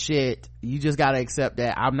all this shit. You just gotta accept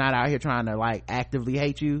that I'm not out here trying to like actively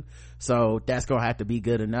hate you. So that's gonna have to be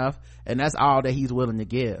good enough. And that's all that he's willing to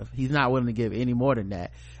give. He's not willing to give any more than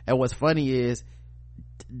that. And what's funny is,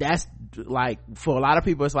 that's like, for a lot of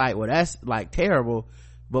people it's like, well, that's like terrible.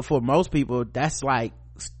 But for most people, that's like,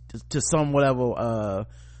 to some level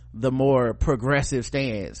the more progressive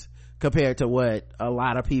stance compared to what a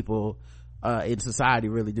lot of people in society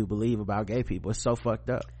really do believe about gay people. It's so fucked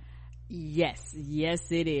up. Yes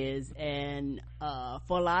it is. And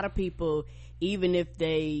for a lot of people, even if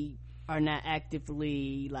they are not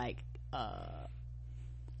actively like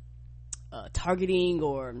targeting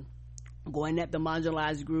or going at the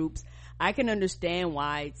marginalized groups, I can understand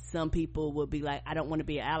why some people would be like, I don't want to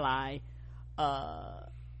be an ally,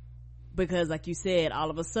 because like you said, all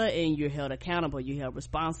of a sudden you're held accountable, you're held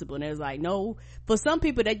responsible. And it's like, no, for some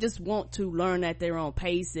people they just want to learn at their own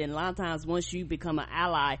pace. And a lot of times once you become an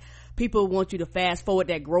ally, people want you to fast forward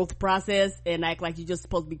that growth process and act like you're just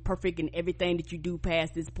supposed to be perfect in everything that you do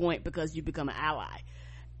past this point because you become an ally.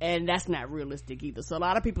 And that's not realistic either. So a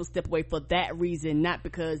lot of people step away for that reason, not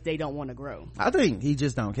because they don't want to grow. I think he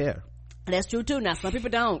just don't care. That's true too. Now some people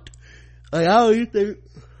don't.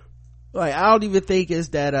 Like, I don't even think it's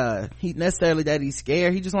that he necessarily that he's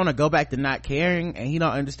scared. He just want to go back to not caring, and he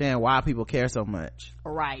don't understand why people care so much.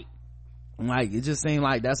 Right. Like, it just seemed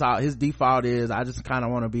like that's all his default is. I just kind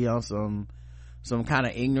of want to be on some kind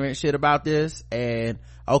of ignorant shit about this, and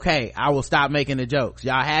okay, I will stop making the jokes.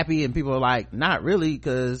 Y'all happy? And people are like, not really,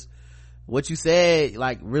 because what you said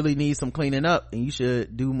like really needs some cleaning up, and you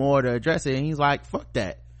should do more to address it. And he's like, fuck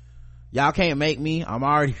that. Y'all can't make me. I'm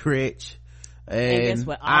already rich. And guess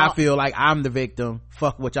what? I feel like I'm the victim.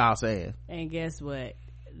 Fuck what y'all saying. And guess what?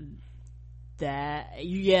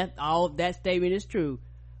 All that statement is true.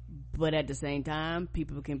 But at the same time,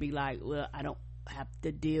 people can be like, well, I don't have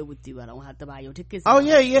to deal with you. I don't have to buy your tickets. Oh,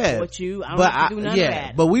 yeah. Support you. I don't have to do none of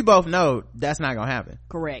that. But we both know that's not gonna happen.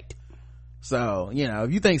 Correct. So, you know,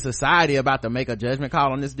 if you think society about to make a judgment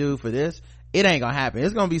call on this dude for this, it ain't gonna happen.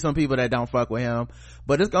 It's gonna be some people that don't fuck with him,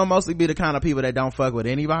 but it's gonna mostly be the kind of people that don't fuck with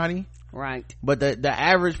anybody. Right. But the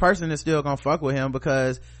average person is still gonna fuck with him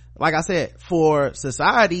because, like I said, for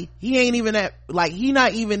society, he ain't even he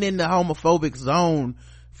not even in the homophobic zone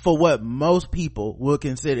for what most people would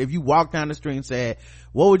consider. If you walk down the street and said,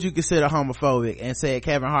 what would you consider homophobic, and said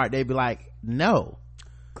Kevin Hart, they'd be like, no.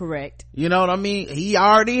 Correct. You know what I mean? He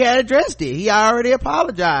already had addressed it. He already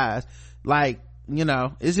apologized. Like, you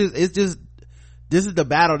know, it's just this is the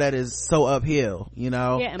battle that is so uphill, you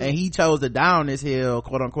know. Yeah, and he chose to die on this hill,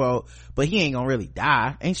 quote unquote, but he ain't gonna really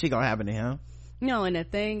die. Ain't shit gonna happen to him. No, and the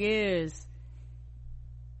thing is,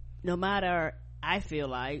 no matter, I feel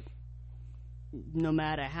like no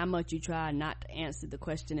matter how much you try not to answer the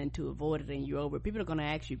question and to avoid it, and you're over, people are going to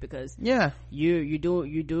ask you because you're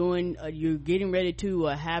getting ready to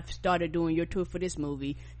have started doing your tour for this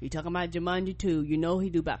movie. You're talking about Jumanji 2. You know he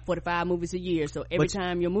do about 45 movies a year, so every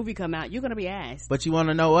time your movie come out, you're going to be asked. But you want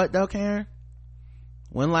to know what though, Karen?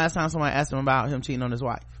 When the last time somebody asked him about him cheating on his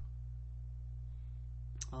wife?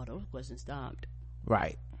 Oh, those questions stopped.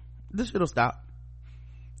 Right. This shit'll stop.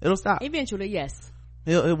 It'll stop eventually. Yes.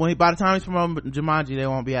 By the time he's promoting Jumanji, they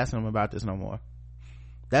won't be asking him about this no more.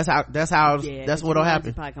 That's what'll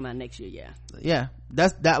happen. Probably come out next year. Yeah.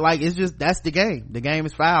 That's the game. The game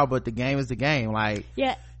is foul, but the game is the game. Like,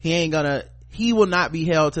 yeah, he will not be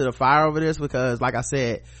held to the fire over this because, like I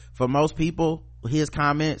said, for most people, his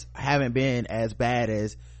comments haven't been as bad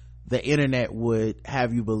as the internet would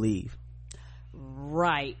have you believe.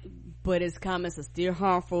 Right. But his comments are still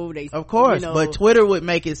harmful. Of course, but Twitter would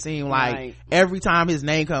make it seem like every time his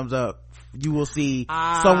name comes up, you will see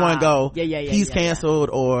someone go, he's canceled,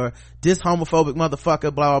 or this homophobic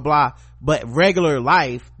motherfucker, blah, blah, blah. But regular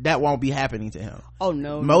life, that won't be happening to him. Oh,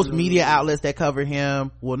 no. Most media outlets that cover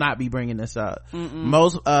him will not be bringing this up.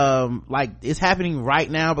 Most, it's happening right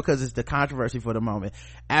now because it's the controversy for the moment.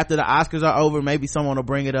 After the Oscars are over, maybe someone will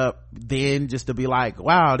bring it up then just to be like,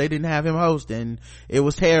 wow, they didn't have him host and it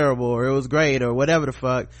was terrible or it was great or whatever the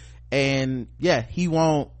fuck. And yeah, he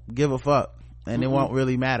won't give a fuck and it won't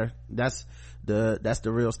really matter. That's the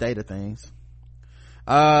real state of things.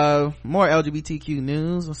 More LGBTQ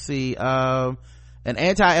news. Let's see. An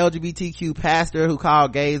anti-LGBTQ pastor who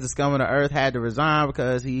called gays the scum of the earth had to resign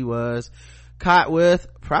because he was caught with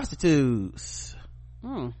prostitutes.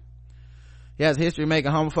 He has a history of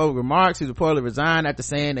making homophobic remarks. He's reportedly resigned after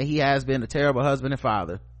saying that he has been a terrible husband and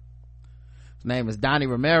father. His name is Donnie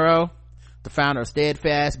Romero, the founder of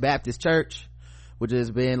Steadfast Baptist Church, which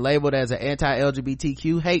has been labeled as an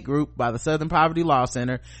anti-LGBTQ hate group by the Southern Poverty Law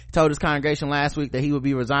Center. He told his congregation last week that he would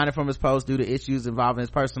be resigning from his post due to issues involving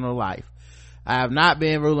his personal life. I have not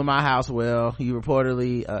been ruling my house well. He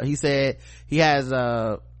reportedly, he said he has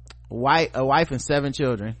a wife and 7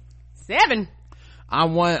 children. 7?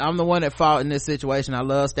 I'm the one that fought in this situation. I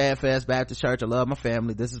love Steadfast Baptist Church. I love my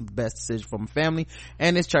family. This is the best decision for my family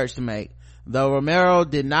and this church to make. Though Romero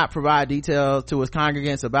did not provide details to his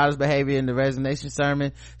congregants about his behavior in the resignation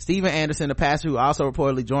sermon, Stephen Anderson, the pastor who also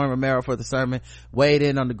reportedly joined Romero for the sermon, weighed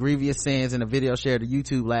in on the grievous sins in a video shared to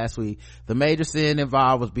YouTube last week. The major sin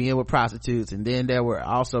involved was being with prostitutes, and then there were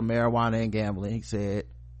also marijuana and gambling, he said.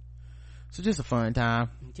 So just a fun time.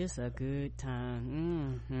 Just a good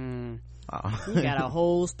time. You got a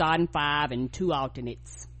whole starting 5 and 2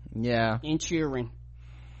 alternates. Yeah. In cheering.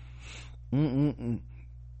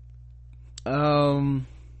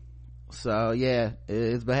 So yeah,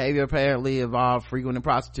 his behavior apparently involved frequenting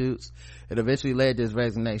prostitutes. It eventually led to his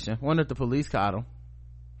resignation. Wonder if the police caught him,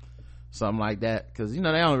 something like that, because they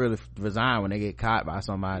only really resign when they get caught by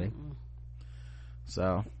somebody.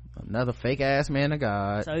 So another fake ass man of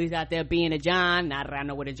God. So he's out there being a John. Now that I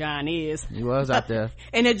know what a John is, he was out there.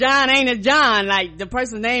 And a John ain't a John. Like, the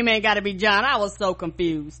person's name ain't got to be John. I was so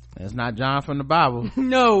confused. It's not John from the Bible.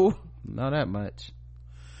 No, know that much.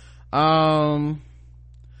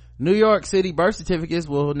 New York City birth certificates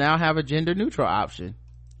will now have a gender neutral option.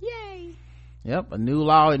 Yay. Yep, a new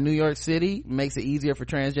law in New York City makes it easier for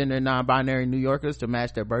transgender and non-binary New Yorkers to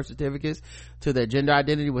match their birth certificates to their gender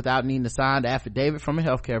identity without needing to sign the affidavit from a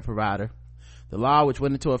healthcare provider. The law, which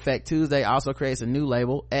went into effect Tuesday, also creates a new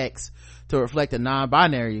label, X, to reflect a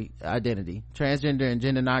non-binary identity. Transgender and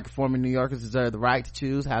gender non-conforming New Yorkers deserve the right to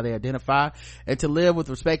choose how they identify and to live with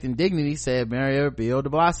respect and dignity, said Mayor Bill de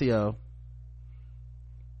Blasio.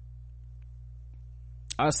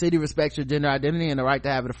 Our city respects your gender identity and the right to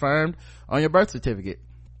have it affirmed on your birth certificate.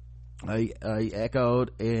 He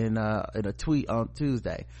echoed in a tweet on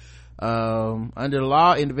Tuesday. Under the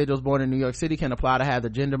law, individuals born in New York City can apply to have the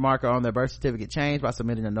gender marker on their birth certificate changed by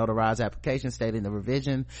submitting a notarized application stating the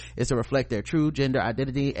revision is to reflect their true gender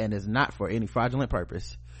identity and is not for any fraudulent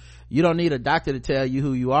purpose. You don't need a doctor to tell you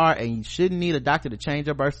who you are, and you shouldn't need a doctor to change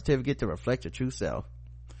your birth certificate to reflect your true self,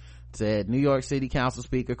 said New York City Council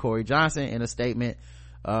Speaker Corey Johnson in a statement,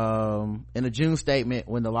 in a June statement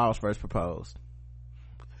when the law was first proposed.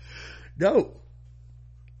 Dope.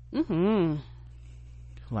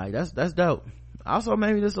 Like, that's dope. Also,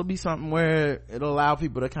 maybe this will be something where it'll allow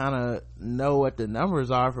people to kind of know what the numbers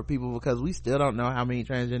are for people, because we still don't know how many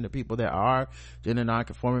transgender people there are, gender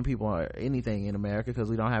non-conforming people, or anything in America, because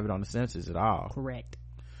we don't have it on the census at all. Correct.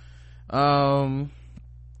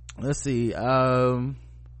 Let's see.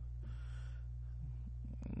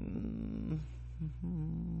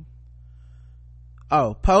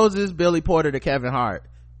 Poses Billy Porter to Kevin Hart.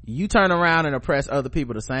 You turn around and oppress other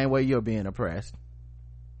people the same way you're being oppressed.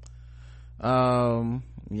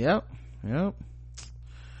 Yep.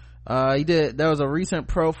 There was a recent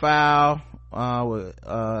profile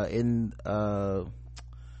in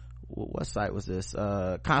what site was this?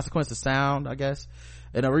 Consequence of Sound, I guess.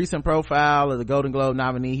 In a recent profile of the Golden Globe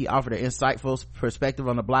nominee, he offered an insightful perspective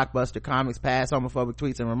on the blockbuster comics' past homophobic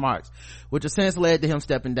tweets and remarks, which has since led to him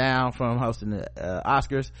stepping down from hosting the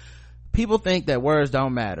Oscars. People think that words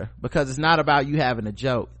don't matter because it's not about you having a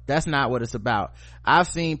joke. That's not what it's about. I've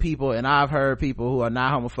seen people and I've heard people who are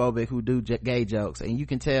not homophobic who do gay jokes, and you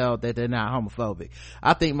can tell that they're not homophobic.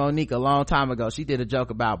 I think Monique, a long time ago, she did a joke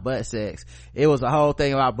about butt sex. It was a whole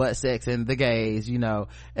thing about butt sex and the gays, you know,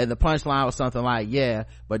 and the punchline was something like, yeah,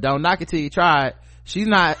 but don't knock it till you try it. She's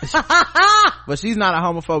not but she's not a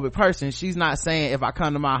homophobic person. She's not saying if I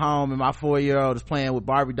come to my home and my 4-year-old is playing with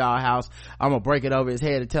Barbie doll house, I'm gonna break it over his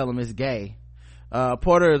head and tell him it's gay.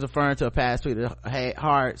 Porter is referring to a past tweet of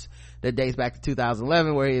Hart's that dates back to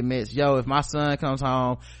 2011 where he admits, yo, if my son comes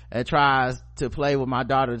home and tries to play with my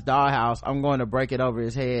daughter's dollhouse, I'm going to break it over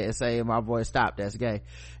his head and say, my boy, stop, that's gay.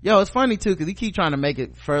 Yo, it's funny too because he keep trying to make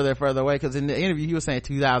it further and further away, because in the interview he was saying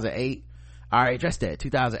 2008. All right, address that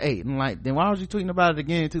 2008. I'm like, then why was you tweeting about it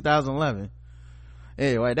again in 2011?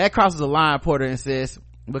 Anyway, that crosses the line, Porter insists,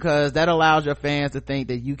 because that allows your fans to think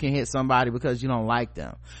that you can hit somebody because you don't like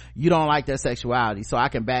them. You don't like their sexuality, so I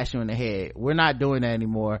can bash you in the head. We're not doing that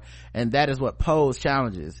anymore, and that is what Pose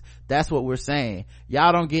challenges. That's what we're saying.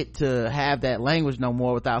 Y'all don't get to have that language no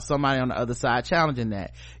more without somebody on the other side challenging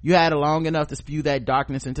that. You had it long enough to spew that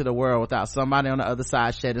darkness into the world without somebody on the other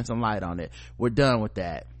side shedding some light on it. We're done with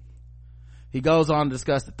that. He goes on to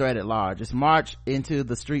discuss the threat at large. It's March into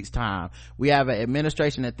the streets time. We have an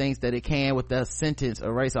administration that thinks that it can, with a sentence,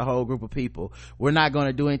 erase a whole group of people. We're not going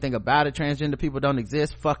to do anything about it. Transgender people don't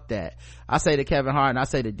exist. Fuck that. I say to Kevin Hart and I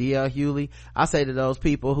say to D.L. Hewley, I say to those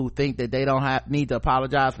people who think that they don't need to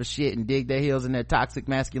apologize for shit and dig their heels in their toxic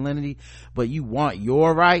masculinity, but you want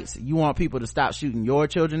your rights. You want people to stop shooting your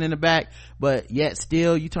children in the back, but yet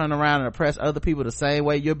still you turn around and oppress other people the same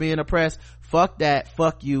way you're being oppressed. Fuck that.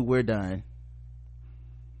 Fuck you. We're done.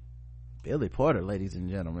 Billy Porter, ladies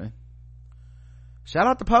and gentlemen. Shout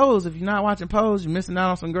out to Pose. If you're not watching Pose, you're missing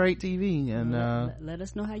out on some great TV. And let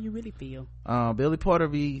us know how you really feel. Billy Porter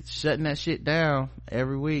be shutting that shit down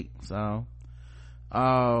every week. So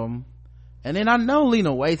and then I know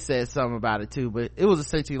Lena Waithe said something about it too, but it was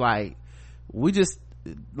essentially like, we just,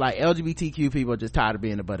 like, LGBTQ people are just tired of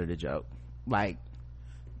being the butt of the joke. Like,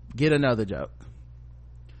 get another joke.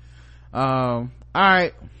 All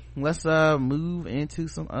right, let's move into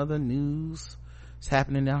some other news. What's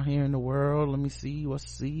happening out here in the world? Let me see.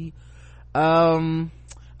 R.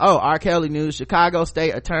 Kelly news. Chicago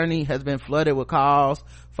state attorney has been flooded with calls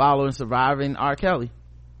following surviving R. Kelly.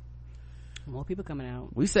 More people coming out.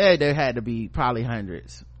 We said there had to be probably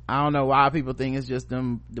hundreds. I don't know why people think it's just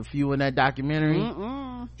the few in that documentary.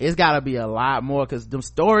 It's gotta be a lot more, because them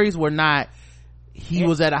stories were not, he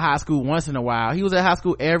was at a high school once in a while. He was at high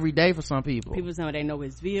school every day for some people. People saying they know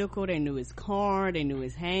his vehicle, they knew his car, they knew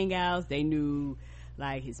his hangouts, they knew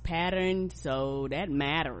like his pattern, so that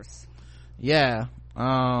matters. Yeah.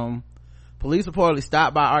 Police reportedly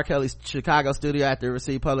stopped by R. Kelly's Chicago studio after it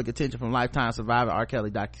received public attention from Lifetime surviving R.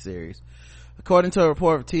 Kelly docuseries. According to a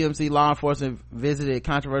report from TMZ, law enforcement visited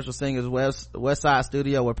controversial singer's West Side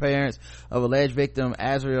studio where parents of alleged victim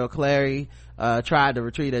Azriel Clary tried to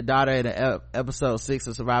retrieve their daughter in episode 6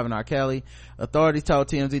 of Surviving R. Kelly. Authorities told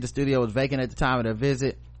TMZ the studio was vacant at the time of their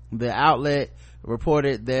visit. The outlet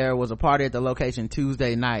reported there was a party at the location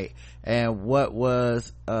Tuesday night and what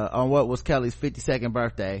was Kelly's 52nd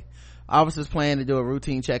birthday. Officers plan to do a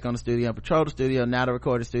routine check on the studio and patrol the studio. Now the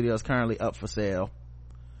recording studio is currently up for sale.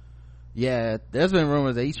 Yeah, there's been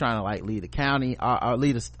rumors that he's trying to like lead the county or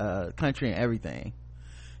lead the country and everything.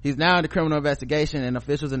 He's now in the criminal investigation, and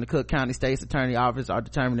officials in the Cook County State's Attorney Office are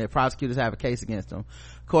determining that prosecutors have a case against him.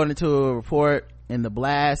 According to a report in The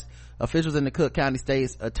Blast, officials in the Cook County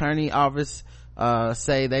State's Attorney Office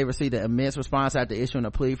say they received an immense response after issuing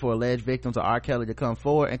a plea for alleged victims of R. Kelly to come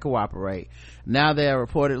forward and cooperate. Now they are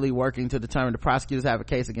reportedly working to determine the prosecutors have a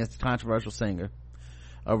case against the controversial singer.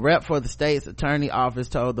 A rep for the state's attorney office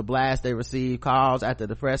told The Blast they received calls after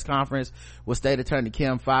the press conference with state attorney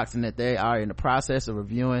Kim Foxx and that they are in the process of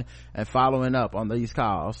reviewing and following up on these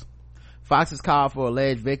calls. Fox's call for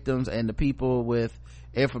alleged victims and the people with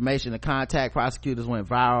information to contact prosecutors went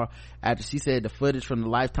viral after she said the footage from the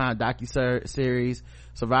Lifetime docuseries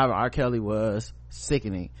Surviving R. Kelly was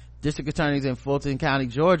sickening. District attorneys in Fulton County,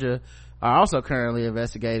 Georgia are also currently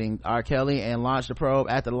investigating R. Kelly and launched a probe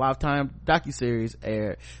after the Lifetime docuseries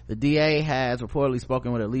aired. The DA has reportedly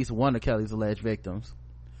spoken with at least one of Kelly's alleged victims.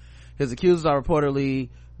 His accusers are reportedly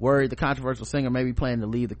worried the controversial singer may be planning to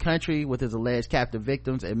leave the country with his alleged captive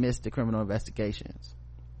victims amidst the criminal investigations.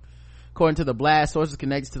 According to The Blast, sources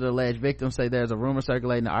connected to the alleged victims say there's a rumor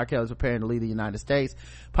circulating that R. Kelly is preparing to leave the United States,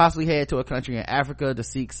 possibly head to a country in Africa to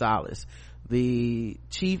seek solace. The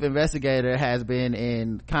chief investigator has been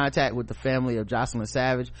in contact with the family of Jocelyn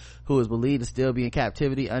Savage, who is believed to still be in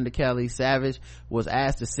captivity under Kelly. Savage was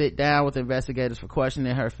asked to sit down with investigators for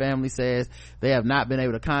questioning. Her family says they have not been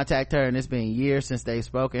able to contact her, and it's been years since they've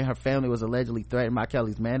spoken. Her family was allegedly threatened by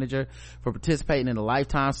Kelly's manager for participating in the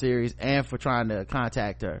Lifetime series and for trying to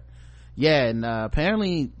contact her. Yeah, and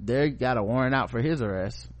apparently they got a warrant out for his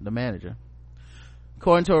arrest, the manager.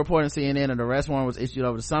 According to a report on CNN, an arrest warrant was issued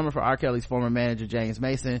over the summer for R. Kelly's former manager, James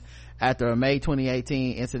Mason, after a May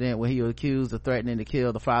 2018 incident when he was accused of threatening to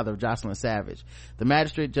kill the father of Jocelyn Savage. The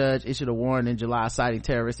magistrate judge issued a warrant in July citing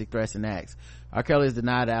terroristic threats and acts. R. Kelly has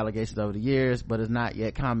denied the allegations over the years, but has not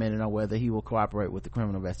yet commented on whether he will cooperate with the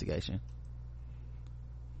criminal investigation.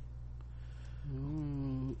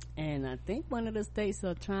 And I think one of the states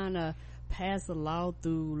are trying to pass a law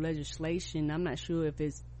through legislation. I'm not sure if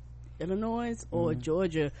it's Illinois or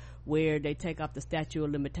Georgia, where they take off the statute of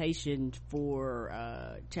limitations for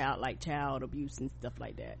child abuse and stuff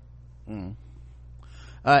like that.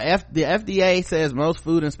 The FDA says most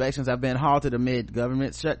food inspections have been halted amid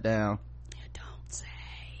government shutdown. You don't say.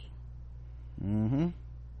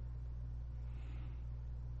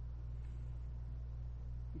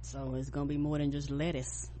 So it's gonna be more than just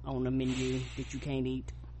lettuce on the menu that you can't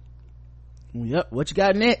eat. Yep. What you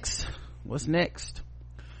got next? What's next?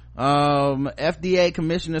 FDA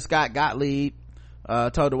Commissioner Scott Gottlieb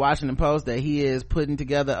told the Washington Post that he is putting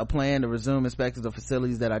together a plan to resume inspections of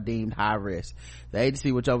facilities that are deemed high risk. The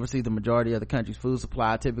agency, which oversees the majority of the country's food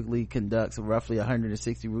supply, typically conducts roughly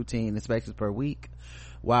 160 routine inspections per week.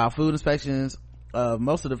 While food inspections of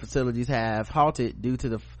most of the facilities have halted due to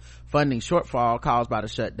the funding shortfall caused by the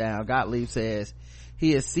shutdown, Gottlieb says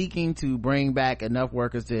he is seeking to bring back enough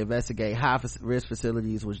workers to investigate high risk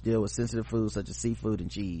facilities which deal with sensitive foods such as seafood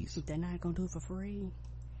and cheese. They're not gonna do it for free.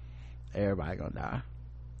 Everybody gonna die.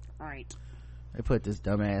 All right. They put this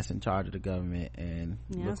dumbass in charge of the government, and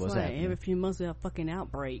look what's happening. Every few months we have a fucking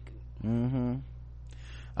outbreak.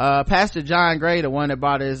 Pastor John Gray, the one that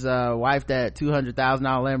bought his wife that $200,000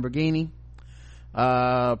 Lamborghini,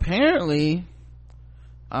 apparently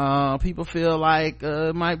people feel like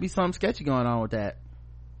might be something sketchy going on with that.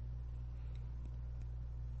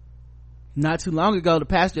 Not too long ago, the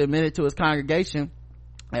pastor admitted to his congregation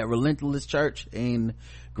at Relentless Church in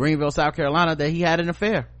Greenville, South Carolina, that he had an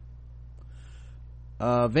affair.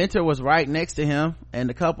 Venter was right next to him, and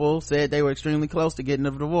the couple said they were extremely close to getting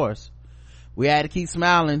a divorce. We had to keep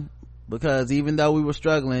smiling because even though we were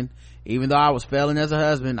struggling, even though I was failing as a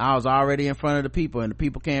husband, I was already in front of the people, and the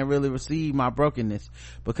people can't really receive my brokenness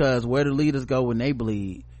because where do leaders go when they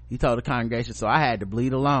bleed? He told the congregation, so I had to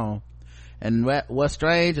bleed alone. And what's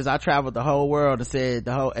strange is I traveled the whole world and said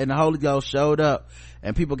and the Holy Ghost showed up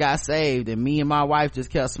and people got saved, and me and my wife just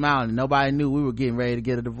kept smiling, and nobody knew we were getting ready to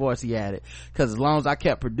get a divorce. He added, because as long as I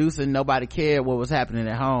kept producing, nobody cared what was happening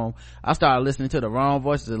at home. I started listening to the wrong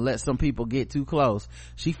voices and let some people get too close.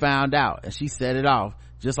 She found out and she set it off,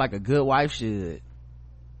 just like a good wife should.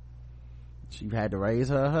 She had to raise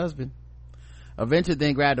her husband. Aventer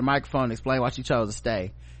then grabbed the microphone and explained why she chose to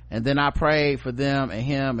stay. And then I prayed for them and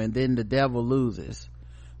him, and then the devil loses.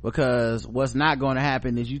 Because what's not going to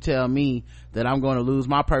happen is you tell me that I'm going to lose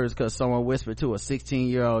my purpose because someone whispered to a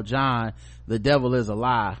 16-year-old John, the devil is a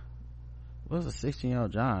lie. What does a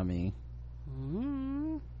 16-year-old John mean?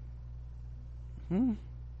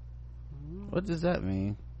 What does that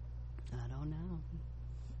mean? I don't know.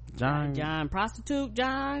 John prostitute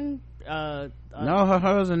John? No, her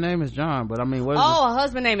husband's name is John, but I mean, her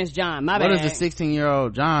husband's name is John. My bad. What does the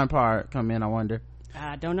 16-year-old John part come in, I wonder?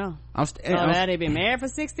 I don't know. Had they been married for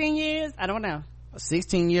 16 years? I don't know. A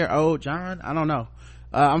 16-year-old John? I don't know.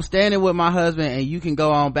 I'm standing with my husband, and you can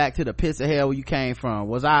go on back to the pits of hell where you came from.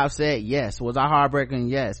 Was I upset? Yes. Was I heartbroken?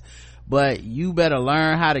 Yes. But you better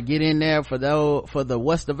learn how to get in there for the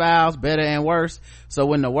what's the vows, better and worse. So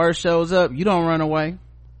when the worst shows up, you don't run away.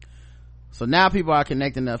 So now people are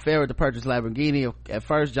connecting the affair with the purchased Lamborghini. At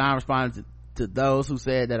first, John responded to those who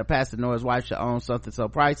said that a pastor nor his wife should own something so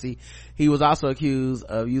pricey. He was also accused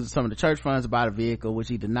of using some of the church funds to buy the vehicle, which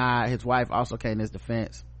he denied. His wife also came to his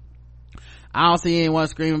defense. I don't see anyone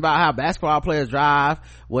screaming about how basketball players drive,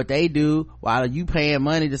 what they do, while you paying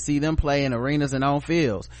money to see them play in arenas and on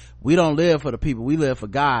fields. We don't live for the people, we live for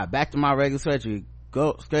God. Back to my regular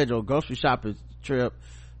schedule, grocery shopping trip.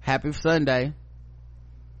 Happy Sunday.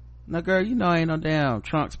 Now girl, you know ain't no damn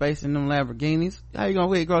trunk space in them Lamborghinis. How you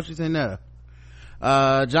gonna get groceries in there?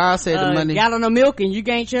 John said the money, gallon of milk and you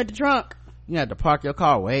can't shut the trunk. You have to park your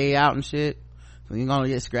car way out and shit, so you're gonna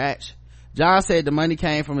get scratched. John said the money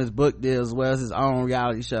came from his book deals as well as his own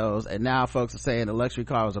reality shows, and now folks are saying the luxury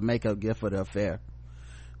car was a makeup gift for the affair.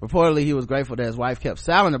 Reportedly, he was grateful that his wife kept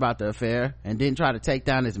silent about the affair and didn't try to take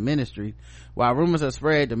down his ministry, while rumors have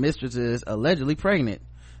spread the mistress is allegedly pregnant.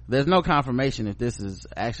 There's no confirmation if it's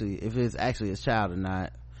actually his child or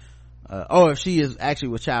not, or if she is actually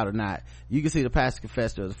with child or not. You can see the pastor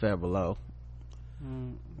confessed to his affair below.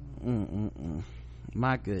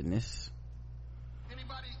 My goodness.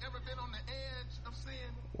 Anybody ever been on the edge of sin?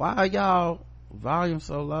 Why are y'all volume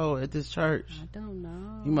so low at this church? I don't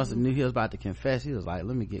know. He must have knew he was about to confess. He was like,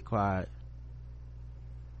 let me get quiet.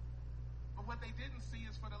 But what they didn't see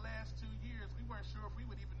is for the last 2 years, we weren't sure if we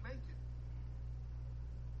would even make it.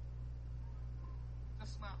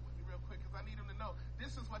 Just smile with me real quick, because I need them to know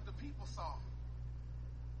this is what the people saw.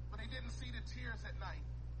 But they didn't see the tears at night.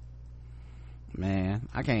 Man,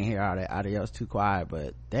 I can't hear all that audio. It's too quiet,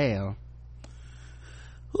 but damn.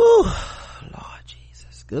 Whew. Lord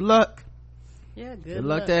Jesus. Good luck. Yeah, good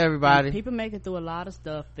luck to everybody. And people make it through a lot of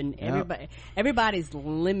stuff, and everybody's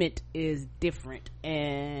limit is different,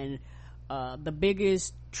 and the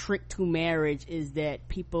biggest trick to marriage is that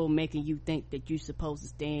people making you think that you're supposed to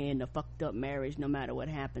stay in a fucked up marriage no matter what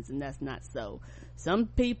happens, and that's not so. Some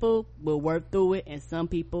people will work through it and some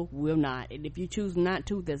people will not, and if you choose not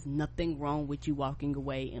to, there's nothing wrong with you walking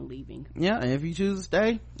away and leaving. Yeah, and if you choose to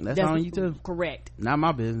stay, that's on you too. Correct. Not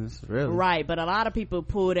my business, really. Right, but a lot of people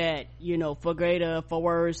pull that, for greater, for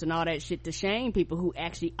worse, and all that shit to shame people who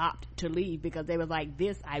actually opt to leave because they were like,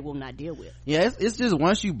 this I will not deal with. Yeah, it's just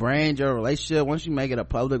once you brand your relationship, once you make it a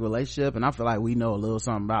public relationship, and I feel like we know a little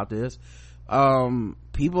something about this,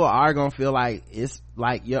 people are gonna feel like it's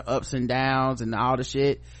like your ups and downs and all the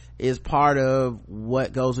shit is part of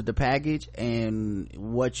what goes with the package and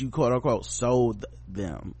what you quote unquote sold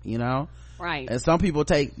them, right. And some people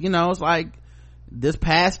take, it's like this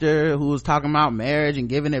pastor who was talking about marriage and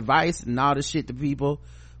giving advice and all this shit to people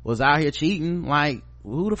was out here cheating. Like,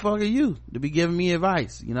 who the fuck are you to be giving me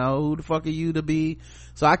advice? Who the fuck are you to be?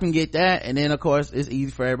 So I can get that, and then of course it's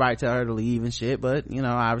easy for everybody to tell her to leave and shit, but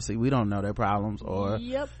obviously we don't know their problems or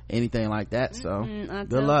anything like that. So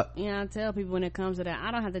good luck. I tell people when it comes to that,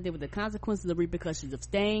 I don't have to deal with the consequences, the repercussions of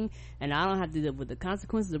staying, and I don't have to deal with the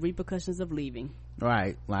consequences, the repercussions of leaving.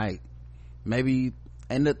 Right, like maybe,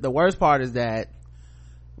 and the worst part is that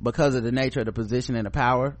because of the nature of the position and the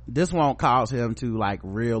power, this won't cause him to like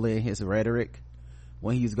reel in his rhetoric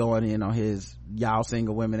when he's going in on his y'all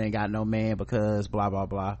single women ain't got no man because blah blah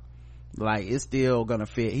blah. Like, it's still gonna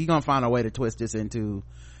fit. He gonna find a way to twist this into,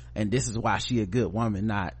 and this is why she a good woman,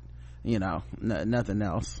 not nothing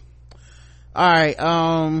else. All right,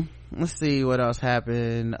 let's see what else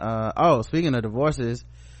happened. Speaking of divorces,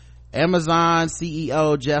 Amazon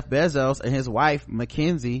CEO Jeff Bezos and his wife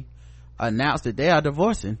Mackenzie announced that they are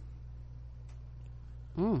divorcing.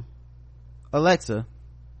 Alexa,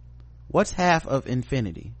 what's half of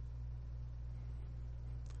infinity?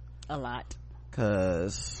 A lot.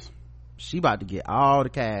 Cause she about to get all the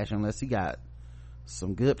cash unless he got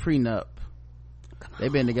some good prenup.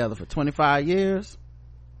 They've been together for 25 years.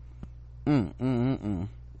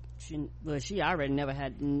 She already never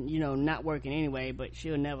had, not working anyway, but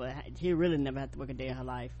she'll really never have to work a day in her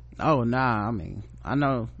life. Oh nah, I mean, I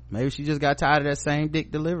know maybe she just got tired of that same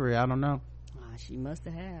dick delivery. I don't know. She must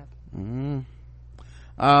have.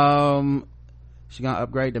 She gonna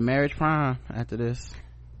upgrade to Marriage Prime after this.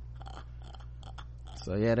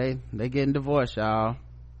 So yeah, they getting divorced, y'all.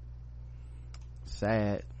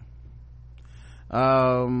 Sad.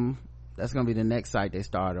 That's gonna be the next site they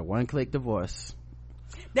start, a one-click divorce.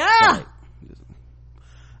 Ah!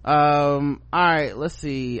 All right, let's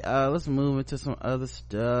see, let's move into some other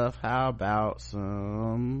stuff. How about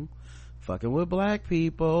some fucking with black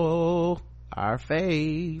people, our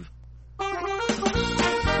fave.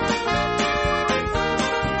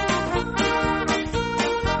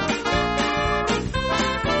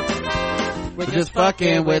 We're just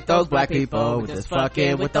fucking with those black people. We're just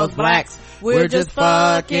fucking with those blacks. We're just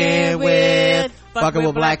fucking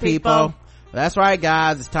with black people. That's right,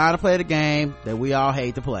 guys. It's time to play the game that we all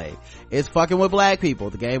hate to play. It's fucking with black people.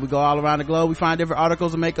 The game we go all around the globe. We find different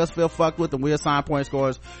articles and make us feel fucked with them. We assign point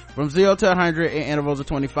scores from 0 to 100 in intervals of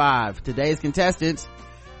 25. Today's contestants,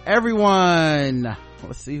 everyone.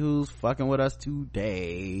 Let's see who's fucking with us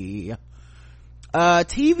today.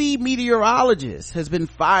 TV meteorologist has been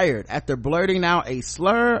fired after blurting out a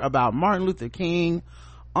slur about Martin Luther King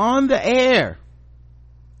on the air.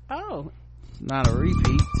 Oh, Not a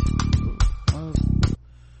repeat.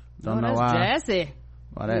 Don't know why. Jazzy.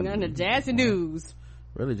 Why that? On the Jazzy news.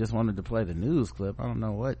 Really just wanted to play the news clip. I don't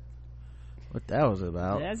know what that was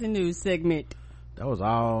about. Jazzy news segment. That was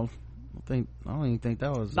all. I don't even think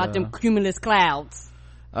that was About them cumulus clouds.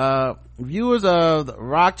 Viewers of the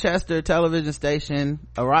Rochester's television station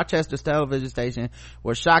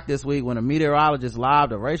were shocked this week when a meteorologist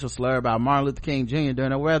lobbed a racial slur about Martin Luther King Jr.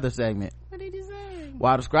 during a weather segment. What did he say?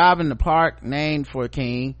 While describing the park named for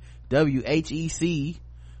King, WHEC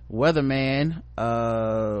weatherman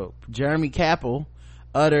Jeremy Capel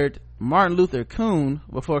uttered Martin Luther Coon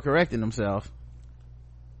before correcting himself.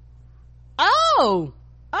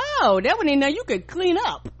 Oh, that one didn't know you could clean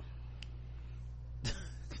up.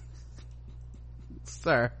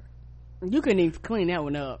 Sir, You couldn't even clean that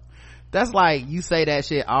one up. that's like you say that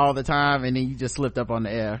shit all the time and then you just slipped up on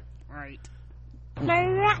the air. Right. My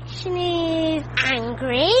reaction is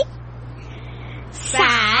angry,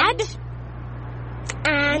 sad,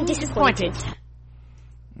 and disappointed.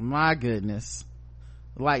 My goodness.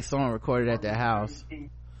 Like someone recorded at their house, so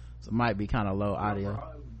it might be kind of low audio.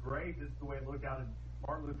 Great, this is the way it looked out at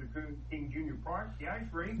Martin Luther King Jr. Park. Yeah, I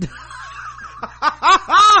agree.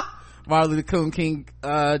 Martin Luther King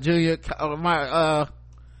Jr.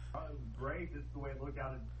 Great, this is the way it looked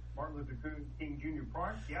out at Martin Luther King Jr.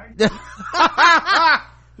 Park. Yeah, I agree.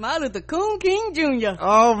 Martin Luther King Jr.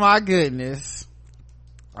 Oh my goodness.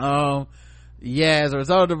 Yeah, as a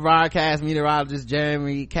result of the broadcast, meteorologist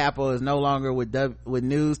Jeremy Capel is no longer with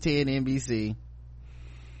News 10 NBC.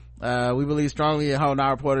 We believe strongly in holding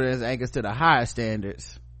our reporters as anchors to the highest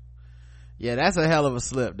standards. Yeah, that's a hell of a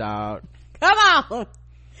slip, dog. Come on.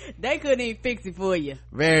 They couldn't even fix it for you.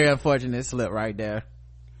 Very unfortunate slip right there.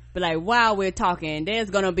 But like, while we're talking,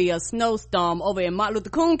 there's gonna be a snowstorm over in Martin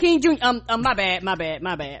Luther King Jr. My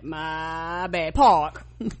bad, Park.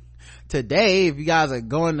 Today, if you guys are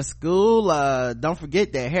going to school, don't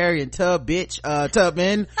forget that Harry and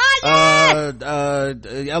Tubman,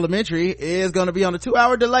 elementary is gonna be on a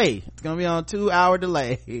 2-hour delay. It's gonna be on a 2-hour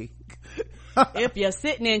delay. If you're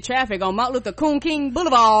sitting in traffic on Martin Luther King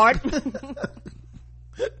Boulevard.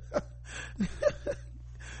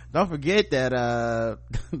 Don't forget that,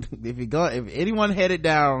 if anyone headed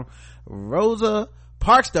down Rosa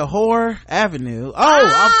Parks to Whore Avenue.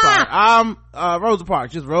 I'm sorry. Rosa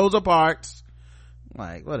Parks, just Rosa Parks.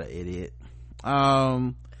 Like, what an idiot.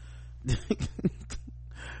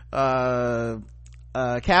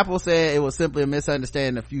 Capel said it was simply a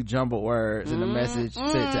misunderstanding, a few jumbled words in the message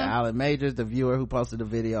sent to Alan Majors, the viewer who posted the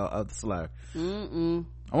video of the slur.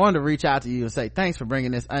 I wanted to reach out to you and say thanks for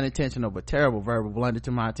bringing this unintentional but terrible verbal blunder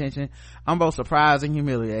to my attention. I'm both surprised and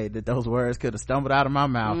humiliated that those words could have stumbled out of my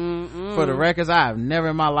mouth. For the records, I have never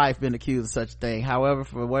in my life been accused of such a thing. However,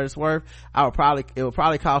 for what it's worth, it would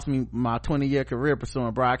probably cost me my 20-year career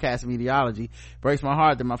pursuing broadcast meteorology. Breaks my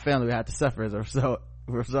heart that my family would have to suffer as a result.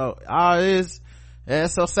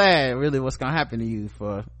 It's so sad, really, what's gonna happen to you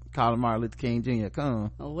for calling Martin Luther King Jr.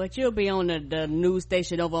 Coon. What, you'll be on the news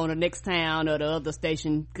station over on the next town or the other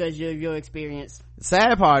station because of your experience. The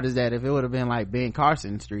sad part is that if it would have been like Ben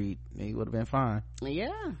Carson Street, he would have been fine.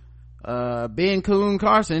 Yeah. Ben Coon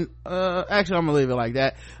Carson, actually I'm gonna leave it like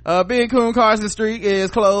that. Ben Coon Carson Street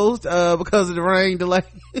is closed because of the rain delay.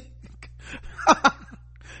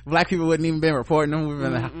 Black people wouldn't even been reporting them. We've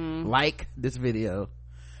been like this video.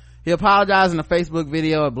 He apologized in a Facebook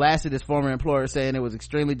video and blasted his former employer, saying he was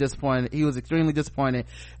extremely disappointed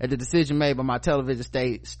at the decision made by my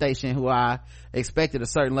television station, who I expected a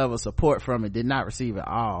certain level of support from and did not receive at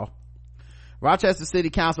all. Rochester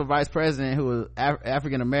City Council Vice President, who was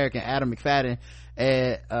African American, Adam McFadden,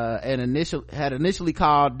 had initially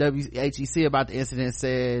called WHEC about the incident,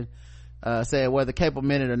 said whether Capel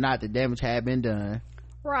meant it or not, the damage had been done.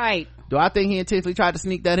 Right. Do I think he intentionally tried to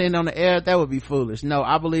sneak that in on the air? That would be foolish. No,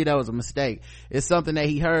 I believe that was a mistake. It's something that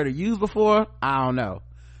he heard or used before. I don't know.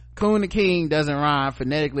 Coon and King doesn't rhyme.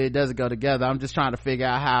 Phonetically, it doesn't go together. I'm just trying to figure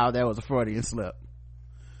out how that was a Freudian slip.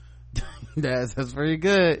 That's pretty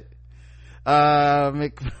good.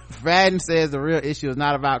 McFadden says the real issue is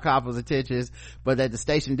not about Capel's intentions, but that the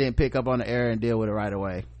station didn't pick up on the error and deal with it right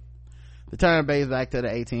away. The term dates back to the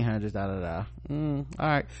 1800s. All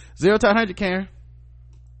right. 0 to 100, Karen.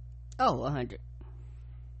 Oh, 100.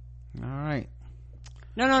 All right.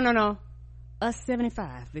 No. A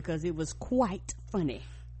 75, because it was quite funny.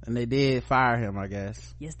 And they did fire him, I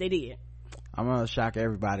guess. Yes, they did. I'm gonna shock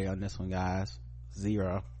everybody on this one, guys.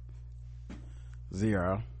 0.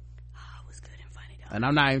 0. Oh, it was good and funny though. And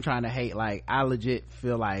I'm not even trying to hate. Like, I legit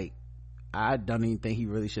feel like I don't even think he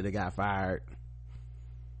really should have got fired.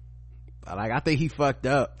 Like, I think he fucked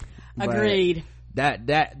up. Agreed.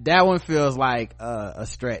 That one feels like a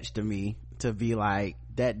stretch to me, to be like,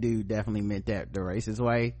 that dude definitely meant that the racist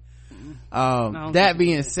way. That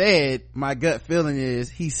being said, my gut feeling is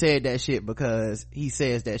he said that shit because he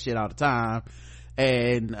says that shit all the time,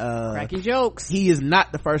 and cracking jokes. He is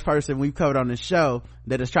not the first person we've covered on this show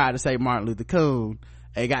that has tried to say Martin Luther King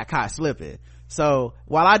and got caught slipping. So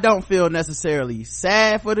while I don't feel necessarily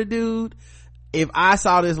sad for the dude, if I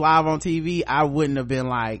saw this live on TV, I wouldn't have been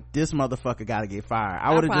like, this motherfucker gotta get fired.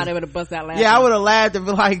 I would have bust that laugh. Yeah, I would have laughed and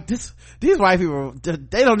be like, these white people,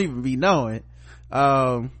 they don't even be knowing.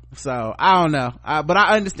 So I don't know. But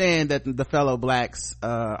I understand that the fellow blacks,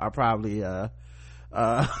 are probably,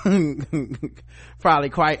 probably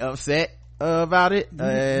quite upset about it.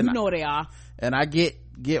 And you know they are. And I get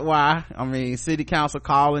why. I mean, city council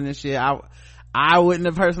calling and shit. I wouldn't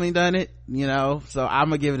have personally done it, you know, so I'm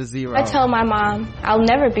gonna give it a 0. I tell my mom I'll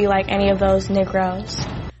never be like any of those Negroes.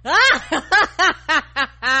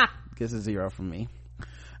 Gets a 0 from me.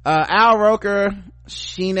 Al Roker,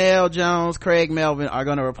 Chanel Jones, Craig Melvin are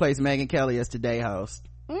gonna replace Megyn Kelly as Today host.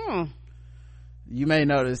 You may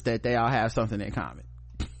notice that they all have something in common.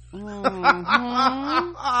 And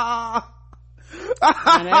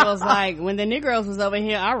it was like, when the Negroes was over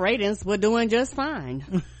here, our ratings were doing just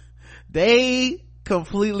fine. They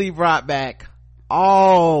completely brought back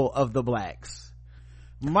all of the blacks.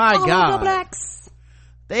 My all God. All the blacks.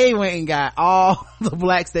 They went and got all the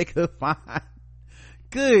blacks they could find.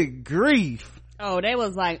 Good grief. Oh, they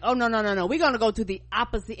was like, oh, no. We're going to go to the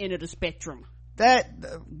opposite end of the spectrum. Good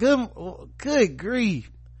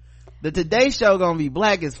grief. The Today Show gonna be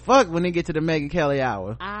black as fuck when they get to the Megyn Kelly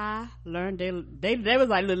hour. I learned they was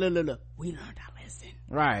like, look, we learned our lesson.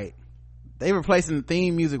 Right. They replacing the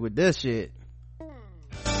theme music with this shit.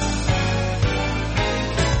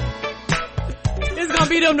 This is gonna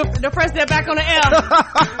be them the first step back on the air.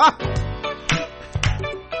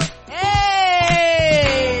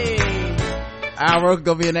 Hey! Al Roker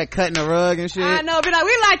gonna be in that cutting the rug and shit. I know, be like,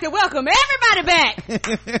 we'd like to welcome everybody back.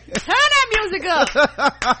 Turn that music up.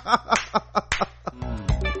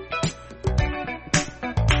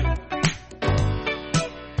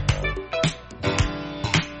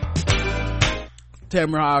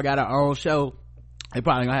 Tamara Hall got her own show. They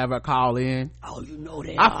probably gonna have her call in. Oh, you know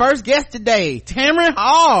that. Our first guest today, Tamara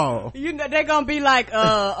Hall. You know they're gonna be like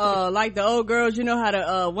like the old girls. You know how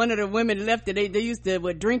the one of the women left it. They used to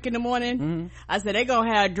drink in the morning. Mm-hmm. I said they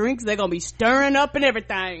gonna have drinks. They're gonna be stirring up and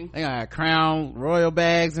everything. They gonna have Crown Royal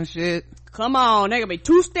bags and shit. Come on, they gonna be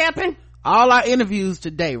two-stepping. All our interviews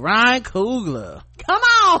today, Ryan Coogler. Come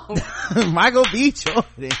on. Michael B.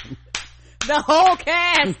 Jordan. The whole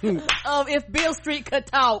cast of If Bill Street Could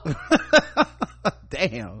Talk.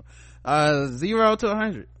 Damn. 0 to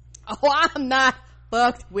 100. Oh, I'm not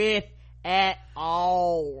fucked with at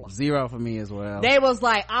all. 0 for me as well. They was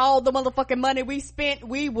like, all the motherfucking money we spent,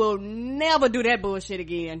 we will never do that bullshit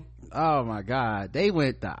again. Oh my God. They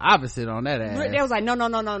went the opposite on that ass. They was like,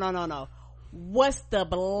 no. What's the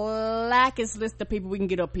blackest list of people we can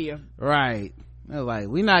get up here? Right. They're like,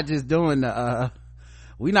 we're not just doing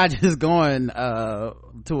we're not just going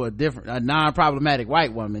to a non-problematic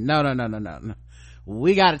white woman. No.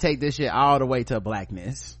 We gotta take this shit all the way to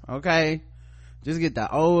blackness. Okay? Just get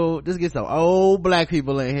some old black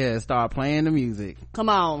people in here and start playing the music. Come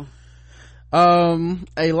on.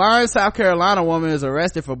 A Lawrence, South Carolina woman is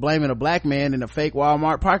arrested for blaming a black man in a fake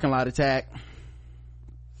Walmart parking lot attack.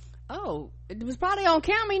 Oh, it was probably on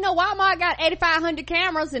camera. You know, Walmart got 8,500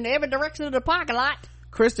 cameras in every direction of the parking lot.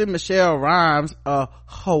 Kristen Michelle Rhymes, a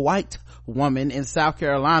white woman in South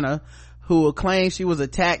Carolina who claimed she was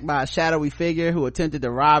attacked by a shadowy figure who attempted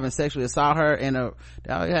to rob and sexually assault her in a,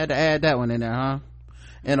 oh, you had to add that one in there, huh?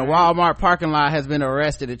 In a Walmart parking lot, has been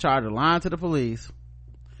arrested and charged with lying to the police.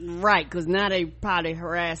 Right, because now they probably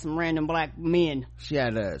harass some random black men. She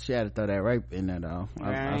had to throw that rape in there though.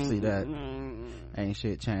 I see that. Ain't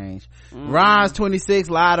shit changed. Ron's 26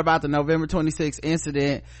 lied about the November 26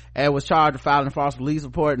 incident and was charged with filing a false police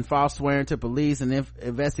report and false swearing to police. And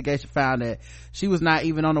investigation found that she was not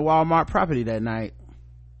even on the Walmart property that night.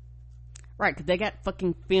 Right, because they got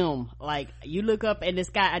fucking film. Like, you look up at this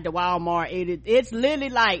guy at the Walmart, it's literally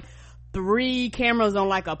like 3 cameras on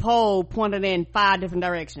like a pole pointed in 5 different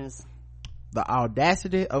directions. The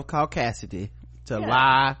audacity of caucasity to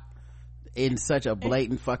lie in such a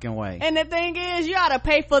blatant fucking way. And the thing is, you ought to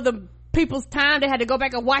pay for the people's time. They had to go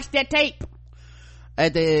back and watch that tape.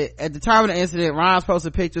 At the time of the incident, Rhymes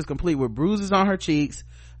posted pictures complete with bruises on her cheeks,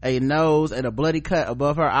 a nose, and a bloody cut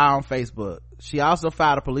above her eye on Facebook. She also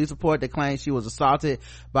filed a police report that claims she was assaulted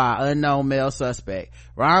by an unknown male suspect.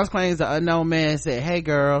 Rhymes claims the unknown man said, "Hey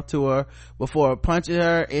girl," to her before punching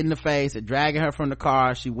her in the face and dragging her from the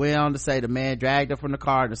car. She went on to say the man dragged her from the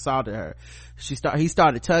car and assaulted her. He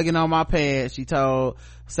started tugging on my pants, she told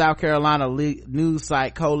South Carolina news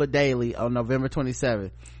site Cola Daily on November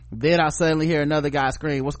 27th. Then I suddenly hear another guy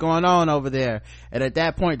scream, "What's going on over there?" And at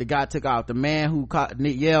that point, the guy took off. The man who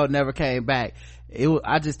yelled never came back.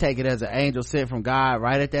 I just take it as an angel sent from God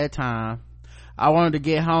right at that time. I wanted to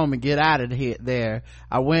get home and get out of there.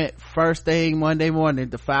 I went first thing Monday morning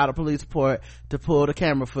to file a police report to pull the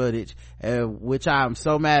camera footage, which I am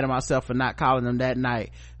so mad at myself for not calling them that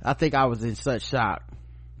night. I think I was in such shock.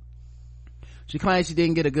 She claims she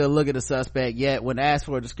didn't get a good look at the suspect, yet when asked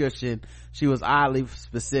for a description, she was oddly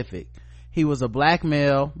specific. He was a black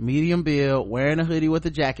male, medium build, wearing a hoodie with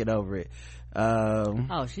a jacket over it. She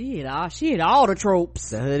hit all the tropes.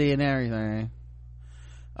 The hoodie and everything.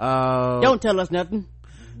 Don't tell us nothing.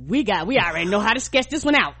 We already know how to sketch this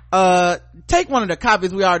one out. Take one of the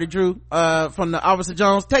copies we already drew, from the Officer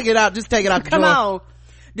Jones. Take it out. Just take it out. Come on.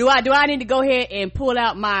 Do I need to go ahead and pull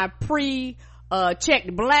out my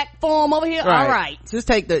checked black form over here? Right. All right.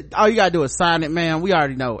 Just all you gotta do is sign it, man. We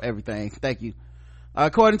already know everything. Thank you.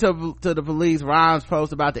 According to the police, Rhymes'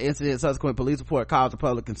 post about the incident, subsequent police report caused the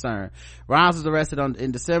public concern. Rhymes was arrested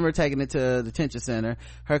in December, taken into a detention center.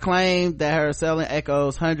 Her claim that her selling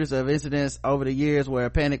echoes hundreds of incidents over the years where a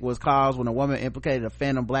panic was caused when a woman implicated a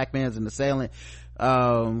phantom black man as an assailant.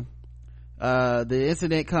 The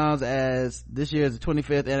incident comes as this year is the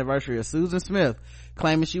 25th anniversary of Susan Smith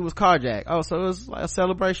claiming she was carjacked. Oh, so it was like a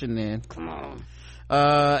celebration then. Come on.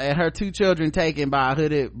 And her 2 children taken by a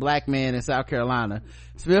hooded black man in South Carolina.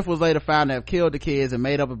 Smith was later found to have killed the kids and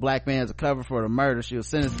made up a black man as a cover for the murder. She was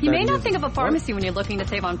sentenced to 30 You may not years think of a pharmacy when you're looking to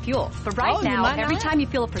save on fuel, but right now, every time you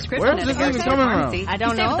fill a prescription Where's at this a even coming pharmacy, from? I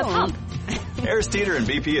don't you save at the know. pump. Harris Teeter and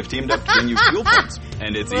BP have teamed up to bring you fuel pumps,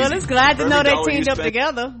 and it's Well, easy. it's glad to For know every they dollar you teamed up spend-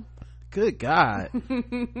 together. Good God. Where'd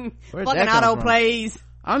Fucking that come auto from? plays.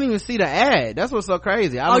 I don't even see the ad. That's what's so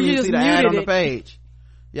crazy. I don't you even just see the ad on muted the it. page.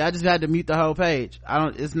 Yeah, I just had to mute the whole page.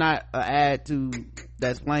 It's not an ad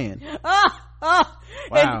that's playing.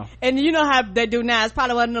 Wow. And you know how they do now. It's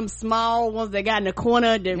probably one of them small ones they got in the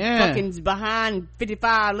corner that fucking behind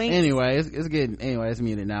 55 links. Anyway, it's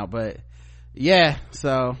muted now, but yeah,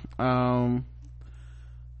 so, the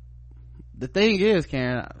thing is,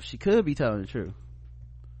 Karen, she could be telling the truth.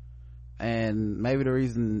 And maybe the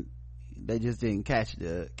reason they just didn't catch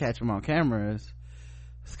them on camera is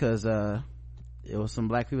because, it was some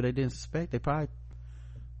black people they didn't suspect. They probably,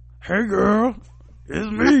 "Hey girl,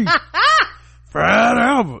 it's me, Fred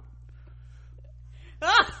Albert.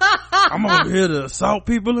 I'm over here to assault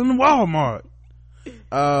people in the Walmart."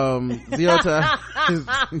 0 to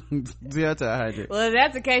 100. Well, if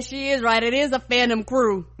that's the case, she is right. It is a Phantom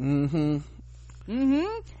crew.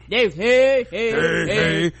 Dave,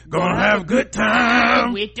 hey, gonna have a good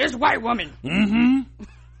time with this white woman.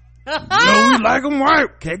 No, we like them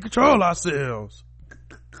white. Can't control ourselves.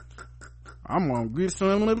 I'm gonna get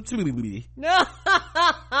some little too.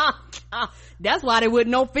 That's why they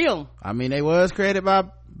wouldn't know film. I mean, they was created by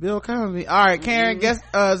Bill Cosby. All right, Karen, guess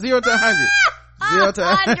 0 to 100. 0 to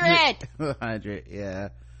 100. 100, yeah.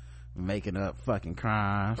 Making up fucking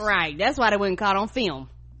crimes. Right, that's why they wasn't caught on film.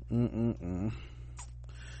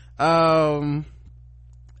 All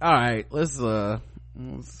right, let's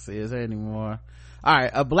see, is there any more? All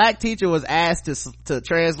right, a black teacher was asked to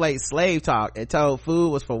translate slave talk and told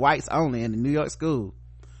food was for whites only in the New York school.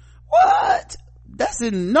 What? That's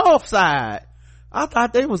in North Side. I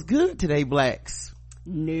thought they was good to they blacks.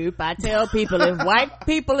 Nope, I tell people if white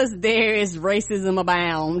people is there, is racism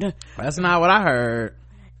abound. That's not what I heard.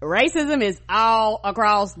 Racism is all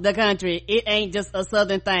across the country. It ain't just a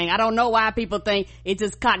southern thing. I don't know why people think it's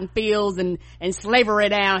just cotton fields and slavery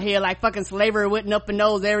down here, like fucking slavery went up in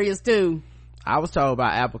those areas too. I was told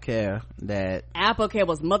by AppleCare that AppleCare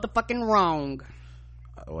was motherfucking wrong.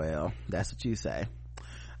 Well, that's what you say.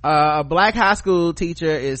 A black high school teacher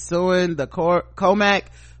is suing the Comac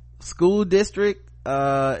school district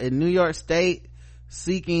in New York State,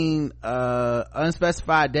 seeking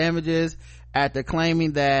unspecified damages after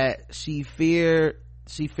claiming that she fears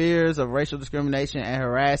of racial discrimination and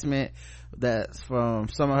harassment that's from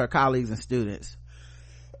some of her colleagues and students.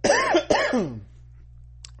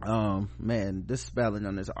 Man, this spelling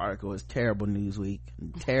on this article is terrible. Newsweek,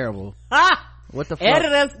 terrible. What the fuck?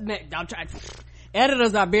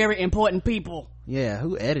 Editors are very important people. Yeah,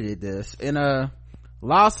 who edited this? In a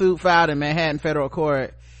lawsuit filed in Manhattan federal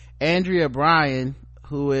court, Andrea Bryan,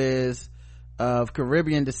 who is of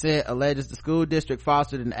Caribbean descent alleges the school district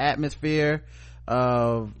fostered an atmosphere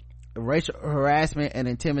of racial harassment and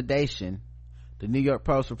intimidation. The New York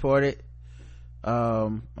Post reported.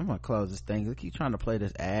 I'm gonna close this thing. I keep trying to play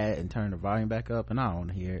this ad and turn the volume back up, and I don't want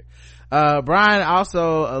to hear it. Brian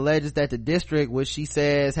also alleges that the district, which she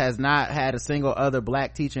says has not had a single other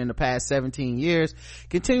black teacher in the past 17 years,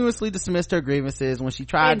 continuously dismissed her grievances when she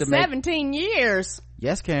tried to make 17 years.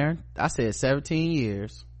 Yes, Karen, I said 17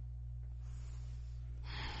 years.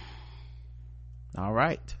 All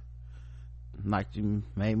right. Like you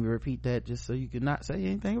made me repeat that just so you could not say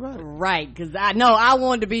anything about it. Right, because I know I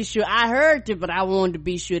wanted to be sure I heard you, but I wanted to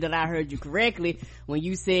be sure that I heard you correctly when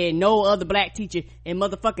you said no other black teacher in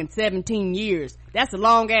motherfucking 17 years. That's a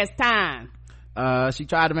long ass time. She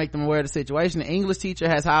tried to make them aware of the situation. The English teacher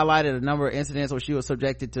has highlighted a number of incidents where she was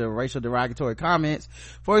subjected to racial derogatory comments.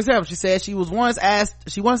 For example, she said she once asked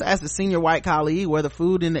a senior white colleague whether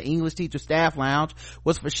food in the English teacher staff lounge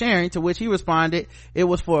was for sharing, to which he responded, it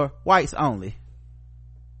was for whites only.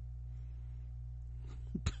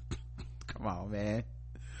 Come on, man.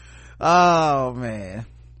 Oh, man.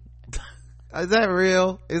 Is that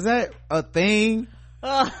real? Is that a thing?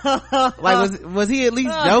 Like, was he at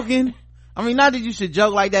least joking? I mean, not that you should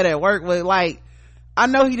joke like that at work, but like, I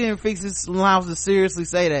know he didn't fix his allowance to seriously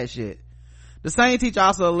say that shit. The same teacher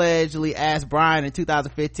also allegedly asked Brian in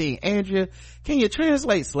 2015, Andrea, can you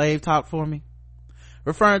translate slave talk for me?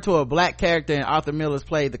 Referring to a black character in Arthur Miller's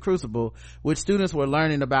play The Crucible, which students were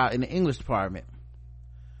learning about in the English department.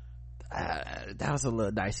 That was a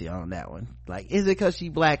little dicey on that one. Like, is it because she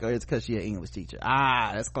black or is it because she an English teacher?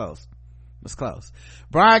 That's close. It's close.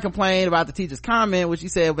 Brian complained about the teacher's comment, which he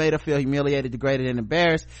said made her feel humiliated, degraded, and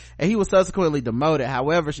embarrassed, and he was subsequently demoted.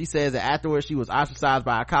 However, she says that afterwards she was ostracized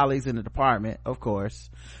by her colleagues in the department, of course.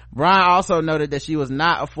 Brian also noted that she was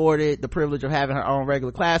not afforded the privilege of having her own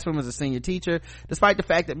regular classroom as a senior teacher, despite the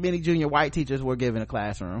fact that many junior white teachers were given a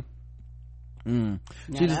classroom.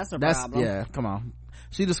 That's a problem. Yeah, come on.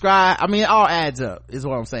 She described, I mean, it all adds up, is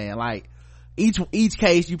what I'm saying. Like, each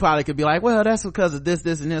case you probably could be like, well, that's because of this,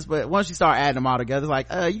 and this, but once you start adding them all together, it's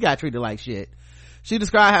like, you got treated like shit. She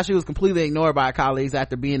described how she was completely ignored by her colleagues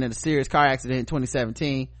after being in a serious car accident in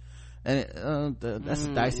 2017, and that's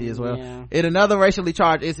dicey as well. Yeah. In another racially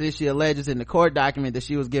charged incident, she alleges in the court document that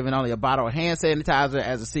she was given only a bottle of hand sanitizer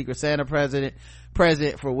as a Secret Santa present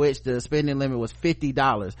for which the spending limit was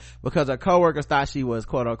 $50 because her coworkers thought she was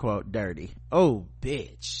quote unquote dirty. Oh,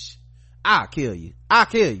 bitch, I'll kill you.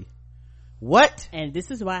 What? And this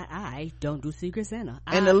is why I don't do Secret Santa.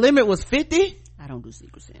 And the limit was 50? I don't do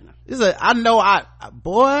Secret Santa.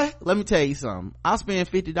 Boy, let me tell you something. I'll spend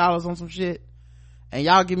 $50 on some shit and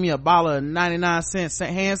y'all give me a bottle of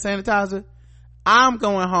 99-cent hand sanitizer. I'm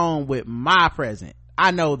going home with my present. I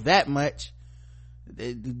know that much.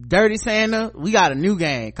 Dirty Santa, we got a new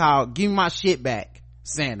game called Give Me My Shit Back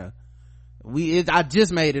Santa. I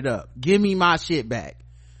just made it up. Give me my shit back.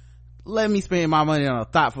 Let me spend my money on a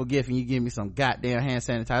thoughtful gift and you give me some goddamn hand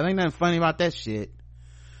sanitizer. Ain't nothing funny about that shit.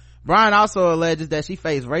 Brian also alleges that she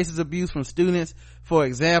faced racist abuse from students. For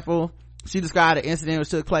example, she described an incident which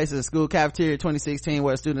took place in the school cafeteria in 2016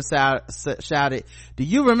 where a student shouted, "Do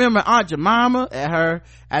you remember Aunt Jemima?" at her,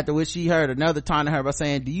 after which she heard another taunting her by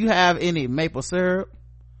saying, "Do you have any maple syrup?"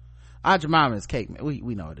 Aunt Jemima is cake.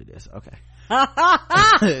 We know what it is. Okay.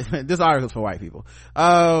 This article's for white people.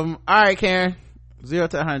 All right, Karen. 0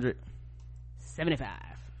 to 100. 75.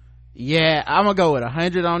 Yeah, I'm gonna go with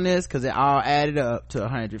 100 on this because it all added up to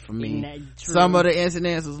 100 for me. Some of the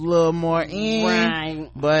incidents was a little more right,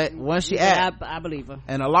 but once she I believe her.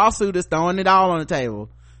 And a lawsuit is throwing it all on the table.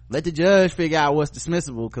 Let the judge figure out what's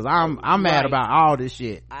dismissible because I'm mad about all this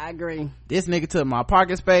shit. I agree. This nigga took my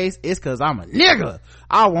parking space. It's because I'm a nigga.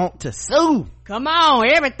 I want to sue. Come on,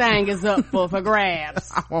 everything is up for grabs.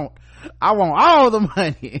 I want all the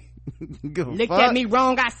money. Look at me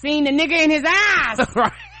wrong. I seen the nigga in his eyes.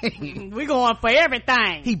 Right. We going for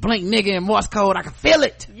everything. He blinked nigga in Morse code. I can feel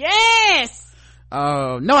it. Yes.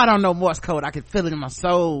 No, I don't know Morse code. I can feel it in my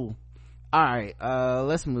soul. All right.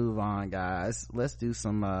 Let's move on, guys. Let's do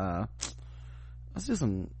some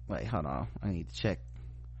wait, hold on. I need to check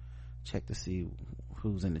to see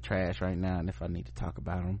who's in the trash right now and if I need to talk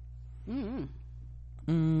about them.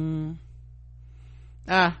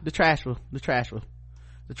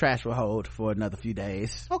 The trash will hold for another few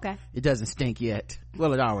days. Okay. It doesn't stink yet.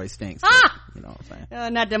 Well, it always stinks. You know what I'm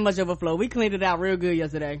saying? Not that much overflow. We cleaned it out real good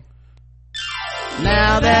yesterday.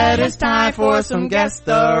 Now that it's time for some guest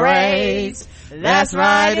stories. That's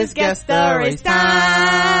right, it's guest stories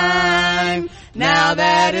time. Now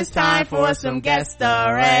that it's time for some guest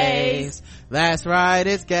stories. That's right,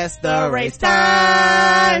 it's guest stories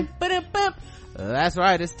time. That's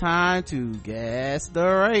right, it's time to guess the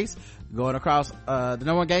race. Going across the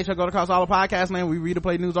number one game show, going across all the podcast land. We read and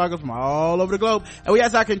play news articles from all over the globe, and we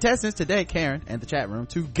ask our contestants today, Karen and the chat room,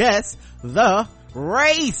 to guess the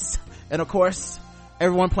race. And of course,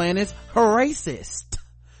 everyone playing is racist.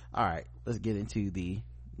 All right, let's get into the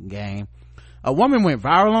game. A woman went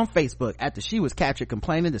viral on Facebook after she was captured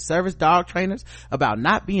complaining to service dog trainers about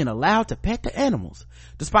not being allowed to pet the animals,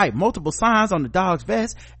 despite multiple signs on the dog's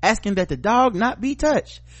vest asking that the dog not be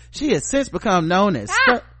touched. She has since become known as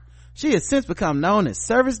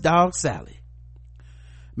Service Dog Sally.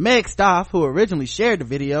 Meg Stoff, who originally shared the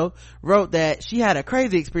video, wrote that she had a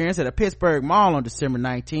crazy experience at a Pittsburgh mall on December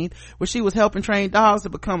 19th, where she was helping train dogs to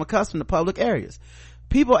become accustomed to public areas.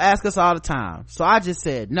 People ask us all the time, so I just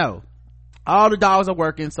said no. All the dogs are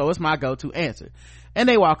working, so it's my go-to answer. And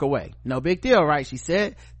they walk away. No big deal, right? She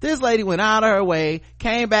said. This lady went out of her way,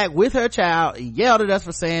 came back with her child, yelled at us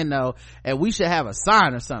for saying no, and we should have a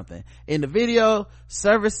sign or something. In the video,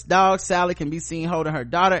 Service Dog Sally can be seen holding her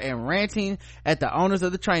daughter and ranting at the owners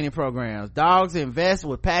of the training programs. Dogs in vests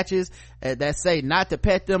with patches that say not to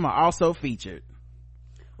pet them are also featured.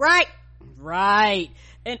 Right.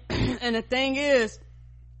 And the thing is,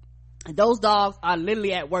 those dogs are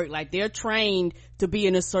literally at work. Like, they're trained to be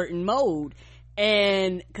in a certain mode.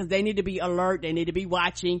 And because they need to be alert, they need to be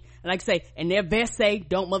watching, like I say, and their vest say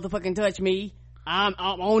don't motherfucking touch me, I'm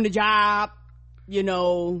on the job, you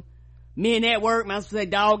know, men at work, my say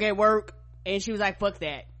dog at work. And she was like, fuck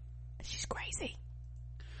that, she's crazy.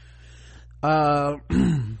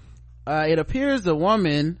 It appears the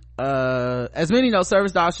woman, as many know,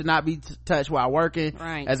 service dogs should not be touched while working,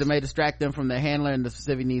 right, as it may distract them from the handler and the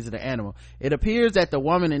specific needs of the animal. It appears that the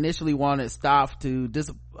woman initially wanted Stoff to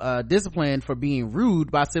discipline for being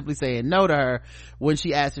rude by simply saying no to her when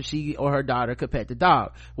she asked if she or her daughter could pet the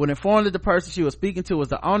dog. When informed that the person she was speaking to was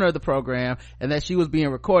the owner of the program and that she was being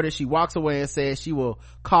recorded, she walks away and says she will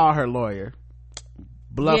call her lawyer.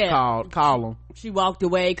 Call him. She walked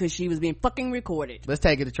away because she was being fucking recorded. Let's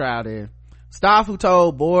take it to trial then. Stoff, who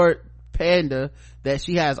told Bored Panda that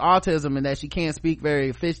she has autism and that she can't speak very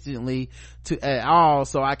efficiently at all,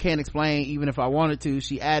 so I can't explain even if I wanted to.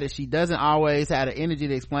 She added she doesn't always have the energy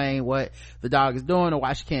to explain what the dog is doing or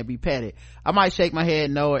why she can't be petted. I might shake my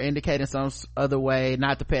head no or indicate in some other way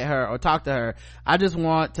not to pet her or talk to her. I just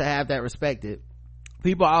want to have that respected.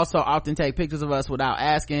 People also often take pictures of us without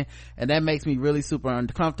asking, and that makes me really super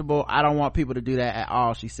uncomfortable. I don't want people to do that at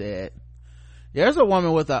all, she said. There's a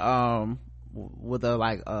woman with a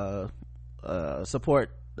support,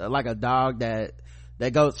 like a dog that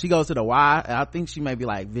she goes to the Y. I think she may be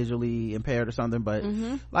like visually impaired or something, but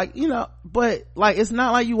like, you know, but like, it's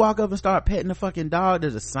not like you walk up and start petting the fucking dog.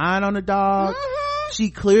 There's a sign on the dog. She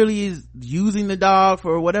clearly is using the dog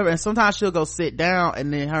for whatever, and sometimes she'll go sit down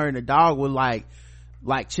and then her and the dog will like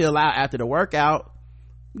chill out after the workout.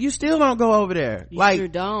 You still don't go over there. You sure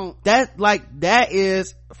don't. That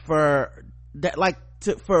is for that, like,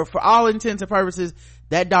 for all intents and purposes,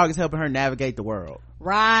 that dog is helping her navigate the world.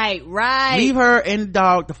 Right. Leave her and the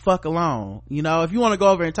dog the fuck alone. You know, if you want to go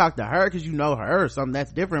over and talk to her because you know her or something,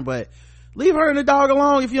 that's different, but leave her and the dog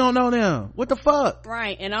alone if you don't know them. What the fuck?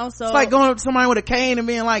 Right. And also, it's like going up to somebody with a cane and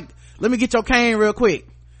being like, let me get your cane real quick.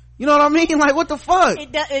 You know what I mean? Like, what the fuck?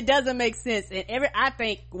 It doesn't make sense. And I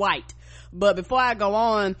think white. But before I go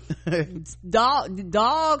on, service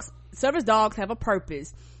dogs have a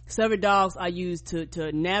purpose. Service dogs are used to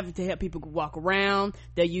help people walk around.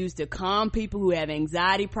 They're used to calm people who have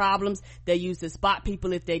anxiety problems. They're used to spot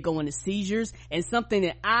people if they go into seizures. And something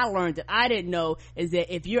that I learned that I didn't know is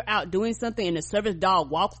that if you're out doing something and a service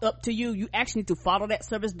dog walks up to you, you actually need to follow that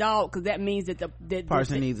service dog, because that means that the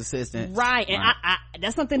person needs assistance. Right. And I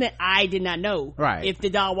that's something that I did not know. Right. If the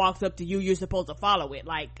dog walks up to you, you're supposed to follow it.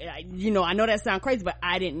 Like, you know, I know that sounds crazy, but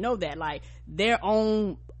I didn't know that. Like, they're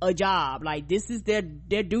on a job. Like, this is their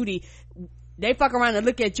duty. They fuck around and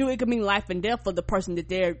look at you, it could mean life and death for the person that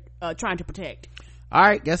they're trying to protect. All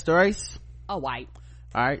right, guess the race. Oh, white.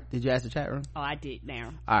 All right, did you ask the chat room? Oh, I did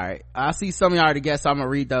now. All right, I see some of y'all already guessed, so I'm gonna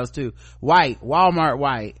read those too. White, Walmart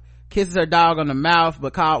white. Kisses her dog on the mouth,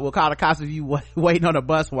 but will call the cops if you waiting on a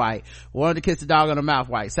bus white. Wanted to kiss the dog on the mouth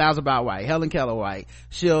white. Sounds about white. Helen Keller white.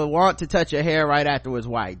 She'll want to touch your hair right afterwards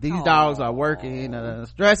white. These dogs are working,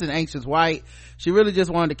 stressed and anxious white. She really just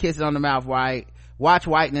wanted to kiss it on the mouth white. Watch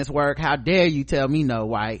whiteness work. How dare you tell me no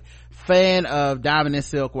white. Fan of Diamond and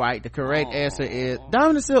Silk white. The correct answer is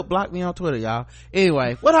Diamond and Silk blocked me on Twitter, y'all.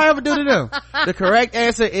 Anyway, what I ever do to them? The correct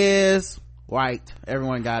answer is white.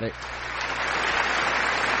 Everyone got it.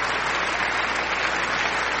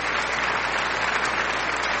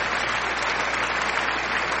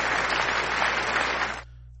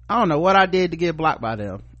 I don't know what I did to get blocked by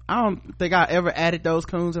them. I don't think I ever added those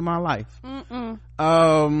coons in my life.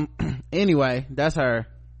 Anyway, that's her.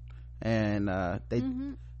 And they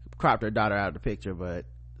cropped her daughter out of the picture, but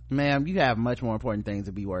ma'am, you have much more important things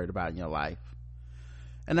to be worried about in your life.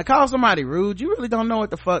 And to call somebody rude, you really don't know what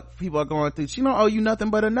the fuck people are going through. She don't owe you nothing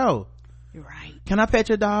but a no. You're right. Can I pet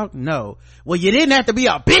your dog? No. Well, you didn't have to be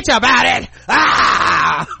a bitch about it.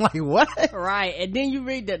 Like what? Right. And then you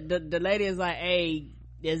read the lady is like, hey,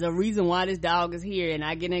 there's a reason why this dog is here, and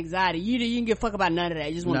I get anxiety. You didn't give a fuck about none of that.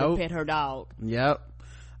 You just want to pet her dog. Yep.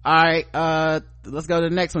 All right, let's go to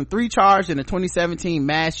the next one. 3 charged in a 2017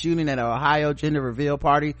 mass shooting at an Ohio gender reveal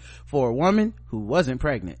party for a woman who wasn't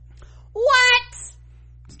pregnant. What?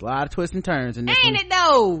 It's a lot of twists and turns in this Ain't it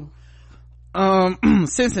though?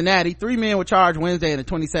 Cincinnati, 3 men were charged Wednesday in a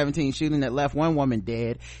 2017 shooting that left 1 woman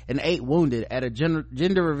dead and 8 wounded at a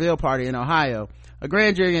gender reveal party in Ohio. A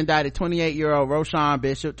grand jury indicted 28-year-old Roshan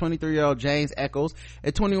Bishop, 23-year-old James Eccles,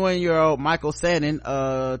 and 21-year-old Michael Sannon,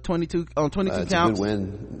 22 counts. A good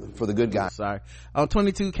win for the good guy. On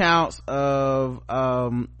 22 counts of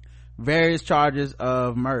various charges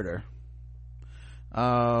of murder,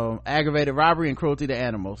 aggravated robbery, and cruelty to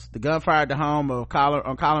animals. The gunfire at the home of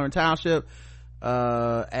Colleran Township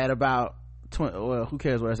at about who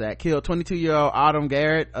cares where it's at, killed 22-year-old Autumn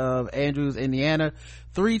Garrett of Andrews, Indiana.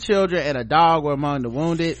 3 children and a dog were among the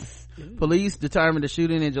wounded. Police determined the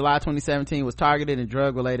shooting in July 2017 was targeted and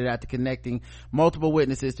drug related after connecting multiple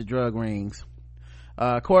witnesses to drug rings.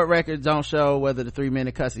 Court records don't show whether the 3 men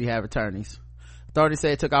in custody have attorneys. Authorities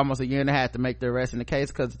say it took almost a year and a half to make the arrest in the case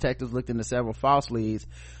because detectives looked into several false leads.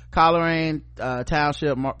 Coleraine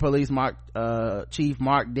Township Police Chief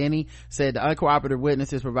Mark Denny said the uncooperative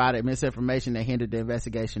witnesses provided misinformation that hindered the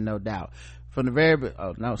investigation, no doubt. From the very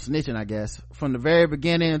snitching, I guess. From the very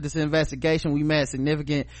beginning of this investigation, we met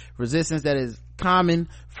significant resistance that is common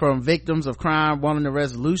from victims of crime wanting a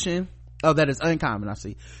resolution. Oh, that is uncommon, I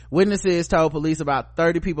see. Witnesses told police about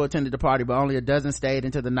 30 people attended the party, but only a dozen stayed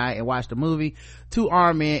into the night and watched the movie. 2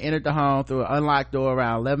 armed men entered the home through an unlocked door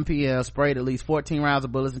around 11 p.m., sprayed at least 14 rounds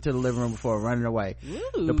of bullets into the living room before running away.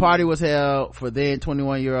 Ooh. The party was held for then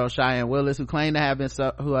 21-year-old Cheyenne Willis, who claimed to have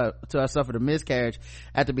suffered a miscarriage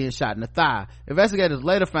after being shot in the thigh. Investigators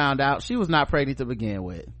later found out she was not pregnant to begin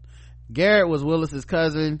with. Garrett was Willis's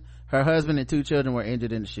cousin. Her husband and 2 children were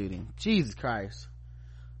injured in the shooting. Jesus Christ.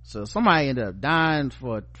 So somebody ended up dying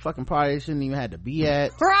for a fucking party they shouldn't even had to be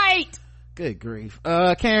at. Right. Good grief.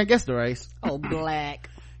 Karen, guess the race. Oh, black.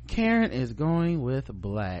 Karen is going with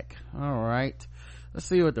black. All right. Let's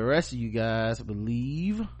see what the rest of you guys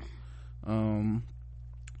believe.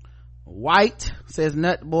 White says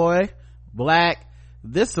nut boy. Black,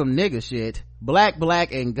 this some nigga shit. Black,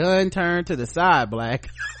 and gun turned to the side black.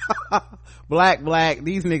 Black,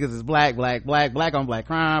 these niggas is black on black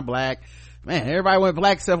crime, black. Man, everybody went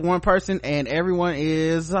black except one person, and everyone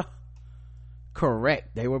is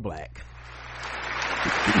correct. They were black.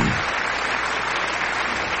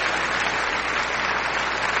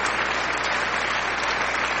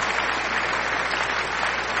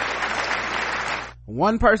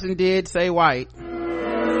 One person did say white.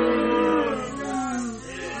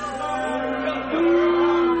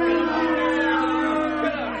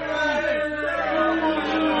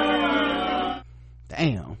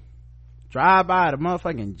 Damn. Drive by the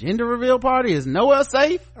motherfucking gender reveal party is nowhere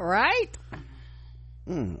safe. Right.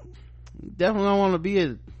 Definitely don't want to be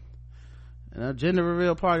at a gender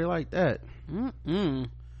reveal party like that.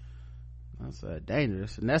 That's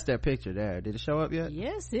dangerous. And that's that picture there. Did it show up yet?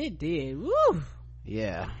 Yes, it did. Woo.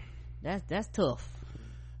 Yeah. That's tough.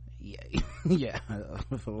 Yeah.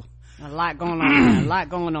 A lot going on. A lot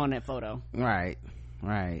going on in that photo. Right.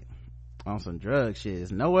 On some drug shit.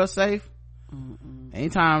 Is nowhere safe.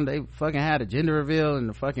 Anytime they fucking had a gender reveal and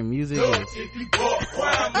the fucking music is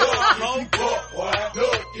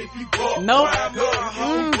nope.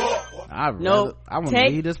 I want to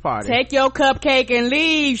leave this party. Take your cupcake and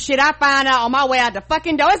leave. Shit, I find out on my way out the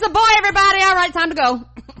fucking door. It's a boy, everybody. All right, time to go.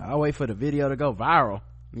 I'll wait for the video to go viral.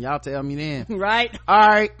 Y'all tell me then. Right. All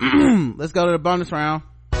right. Let's go to the bonus round.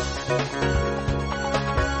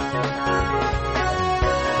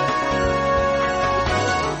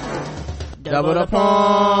 Double the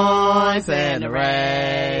points and the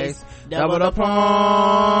race. Double the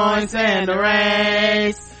points and the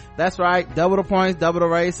race. That's right. Double the points, double the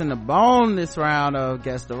race, and the bonus round of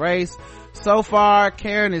Guess the Race. So far,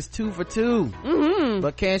 Karen is 2 for 2.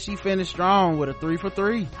 But can she finish strong with a 3 for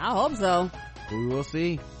 3? I hope so. We will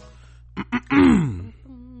see.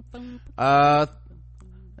 A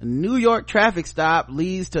New York traffic stop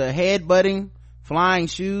leads to headbutting, flying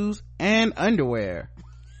shoes, and underwear.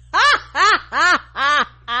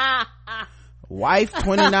 Wife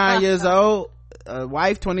 29 years old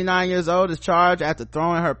is charged after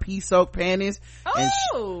throwing her pee-soaked panties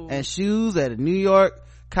and shoes at a New York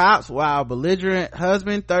cops while belligerent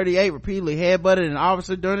husband 38 repeatedly headbutted an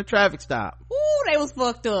officer during a traffic stop. Ooh, they was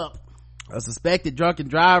fucked up. A suspected drunken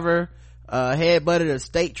driver headbutted a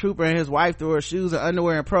state trooper and his wife through her shoes and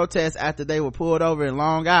underwear in protest after they were pulled over in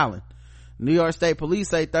Long Island. New York State Police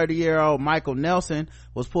say 30-year-old Michael Nelson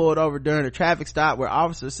was pulled over during a traffic stop where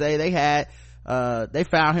officers say they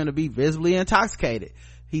found him to be visibly intoxicated.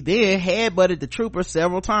 He then headbutted the trooper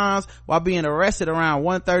several times while being arrested around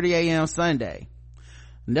 1:30 a.m. Sunday.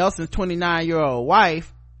 Nelson's 29-year-old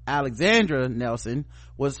wife, Alexandra Nelson,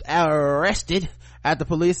 was arrested after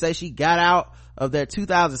police say she got out of their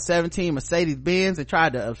 2017 Mercedes-Benz and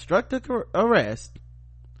tried to obstruct the arrest.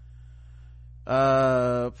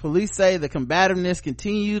 Police say the combativeness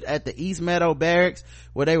continued at the East Meadow Barracks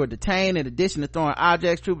where they were detained. In addition to throwing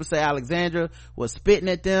objects, troopers say Alexandra was spitting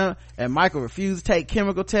at them and Michael refused to take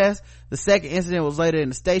chemical tests. The second incident was later in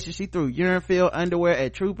the station. She threw urine-filled underwear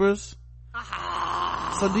at troopers.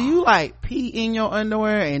 So do you like pee in your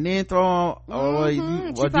underwear and then throw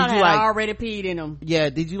on, She probably had already peed in them. Yeah,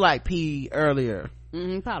 did you like pee earlier?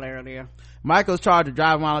 Probably earlier. Michael's charged with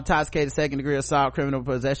driving while intoxicated, second degree assault, criminal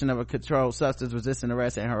possession of a controlled substance, resisting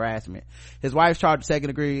arrest, and harassment. His wife's charged with second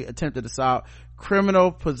degree attempted assault,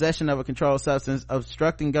 criminal possession of a controlled substance,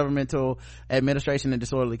 obstructing governmental administration, and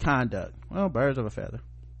disorderly conduct. Well, birds of a feather.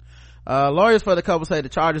 Lawyers for the couple say the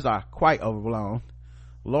charges are quite overblown.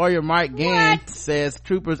 Lawyer Mike Gann says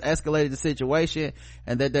troopers escalated the situation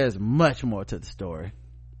and that there's much more to the story.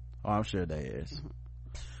 Oh, I'm sure there is.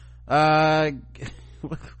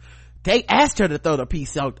 They asked her to throw the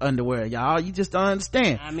pea-soaked underwear, y'all. You just don't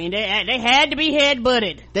understand. I mean, they had to be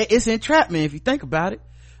head-butted. It's entrapment if you think about it.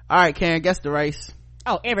 All right, Karen, guess the race.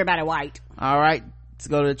 Oh, everybody white. All right, let's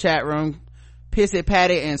go to the chat room. Pissy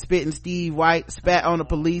Patty and Spitting Steve White spat on the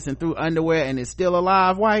police and threw underwear and is still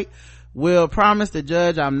alive, White. Will promise the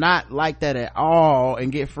judge I'm not like that at all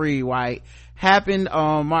and get free, White. Happened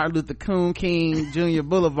on Martin Luther King Jr.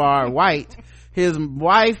 Boulevard, White. His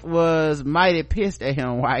wife was mighty pissed at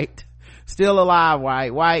him, White. Still alive,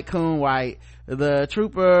 White. White, Coon, White. The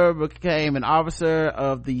trooper became an officer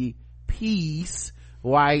of the peace,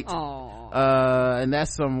 White. And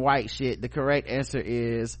that's some white shit. The correct answer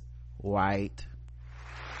is White.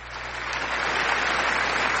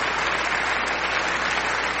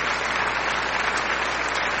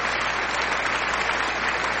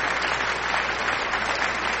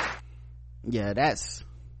 Yeah, that's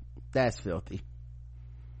filthy.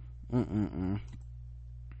 And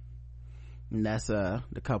that's the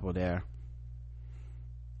couple there.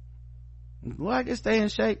 Well, I guess they in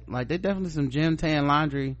shape. Like, they definitely some gym tan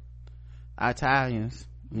laundry Italians,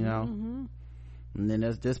 you know. And then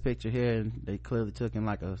there's this picture here, and they clearly took in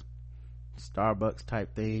like a Starbucks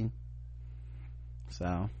type thing.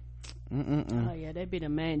 So oh yeah, they be the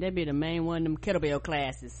main one of them kettlebell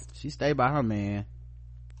classes. She stayed by her man.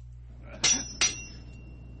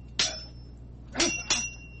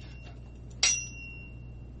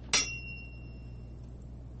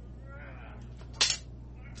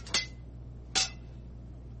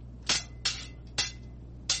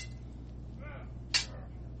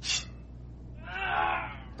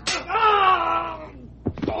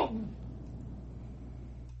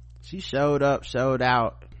 She showed up, showed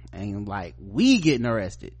out, and like, we getting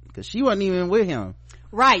arrested because she wasn't even with him.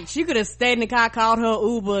 Right, she could have stayed in the car, called her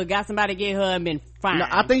Uber, got somebody to get her, and been fine. No,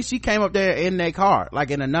 I think she came up there in their car, like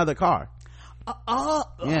in another car.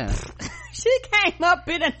 Yeah. She came up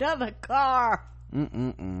in another car.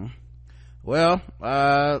 Well,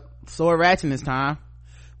 sword ratchet this time.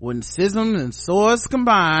 When schism and swords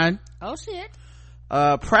combine. Oh shit.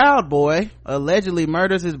 Proud Boy allegedly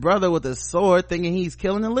murders his brother with a sword thinking he's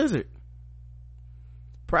killing a lizard.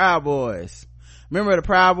 Proud Boys. Remember, the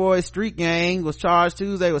Proud Boys street gang was charged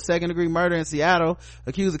Tuesday with second degree murder in Seattle,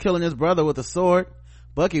 accused of killing his brother with a sword.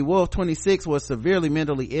 Bucky Wolf, 26, was severely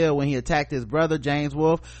mentally ill when he attacked his brother, James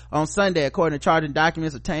Wolf, on Sunday, according to charging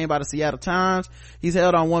documents obtained by the Seattle Times. He's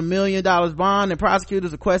held on $1 million bond, and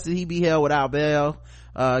prosecutors requested he be held without bail,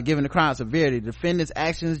 given the crime's severity. The defendant's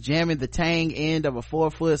actions, jamming the tang end of a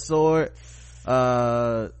 4-foot sword,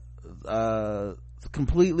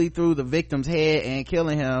 completely through the victim's head and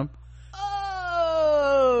killing him,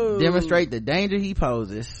 demonstrate the danger he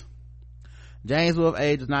poses. James Wolf's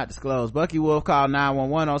age was not disclosed. Bucky Wolf called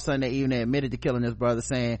 911 on Sunday evening and admitted to killing his brother,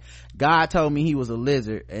 saying, God told me he was a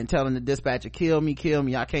lizard, and telling the dispatcher, kill me,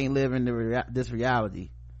 I can't live in this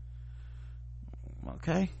reality.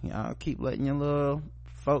 Okay, y'all keep letting your little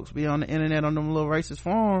folks be on the internet on them little racist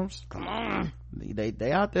forums. Come on.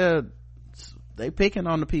 They out there they picking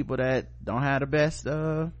on the people that don't have the best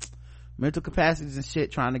mental capacities and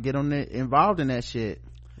shit, trying to get them involved in that shit.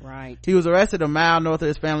 Right. He was arrested a mile north of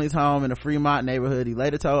his family's home in the Fremont neighborhood. He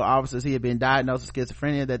later told officers he had been diagnosed with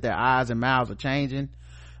schizophrenia, that their eyes and mouths are changing.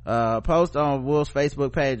 Posts on Wolf's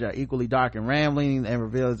Facebook page are equally dark and rambling and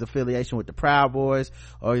reveal his affiliation with the Proud Boys,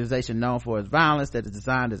 organization known for its violence, that is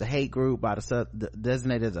designed as a hate group by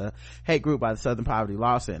designated as a hate group by the Southern Poverty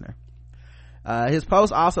Law Center. His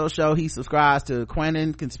posts also show he subscribes to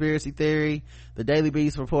Quentin conspiracy theory. The Daily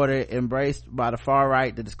Beast reported, embraced by the far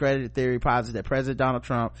right, the discredited theory posits that President Donald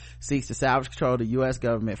Trump seeks to salvage control of the U.S.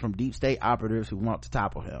 government from deep state operatives who want to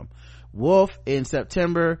topple him. Wolf in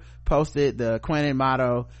September posted the Quentin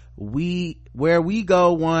motto, where we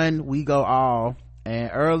go one, we go all.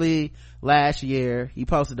 And early last year he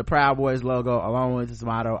posted the Proud Boys logo along with his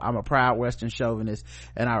motto, I'm a proud Western chauvinist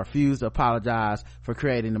and I refuse to apologize for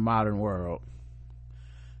creating the modern world.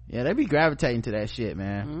 Yeah, they be gravitating to that shit,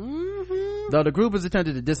 man. Though the group has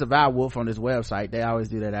attempted to disavow Wolf on his website, they always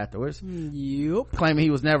do that afterwards. Yep. Claiming he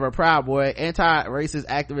was never a Proud Boy. Anti-racist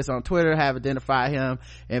activists on Twitter have identified him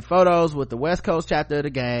in photos with the West Coast chapter of the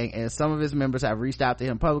gang, and some of his members have reached out to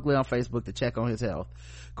him publicly on Facebook to check on his health.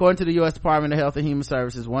 According to the U.S. Department of Health and Human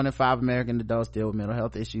Services, 1 in 5 American adults deal with mental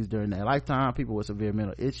health issues during their lifetime. People with severe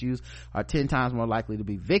mental issues are 10 times more likely to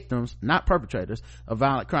be victims, not perpetrators, of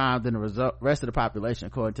violent crime than the rest of the population,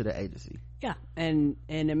 according to the agency. Yeah, and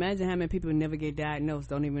imagine how many people never get diagnosed,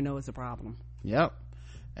 don't even know it's a problem. Yep.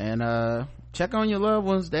 And check on your loved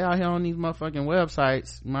ones. They out here on these motherfucking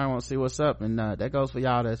websites. You might want to see what's up, and that goes for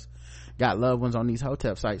y'all that's got loved ones on these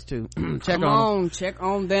hotel sites too. Check on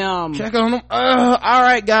them. All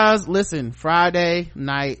right, guys, listen, Friday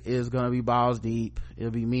night is gonna be balls deep.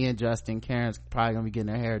 It'll be me and Justin. Karen's probably gonna be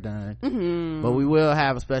getting her hair done, but we will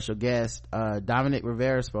have a special guest. Dominic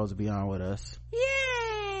Rivera is supposed to be on with us.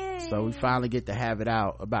 Yay! So we finally get to have it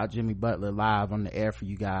out about Jimmy Butler live on the air for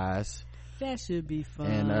you guys. That should be fun.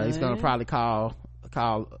 And he's gonna probably call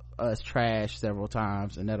us trash several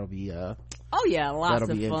times, and that'll be lots of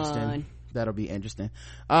fun. That'll be interesting.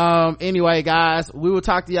 Anyway, guys, we will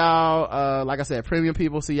talk to y'all. Like I said, premium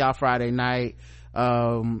people, see y'all Friday night.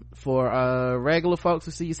 For regular folks,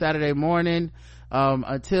 we'll see you Saturday morning.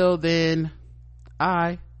 Until then,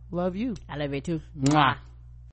 I love you. I love you too. Mwah.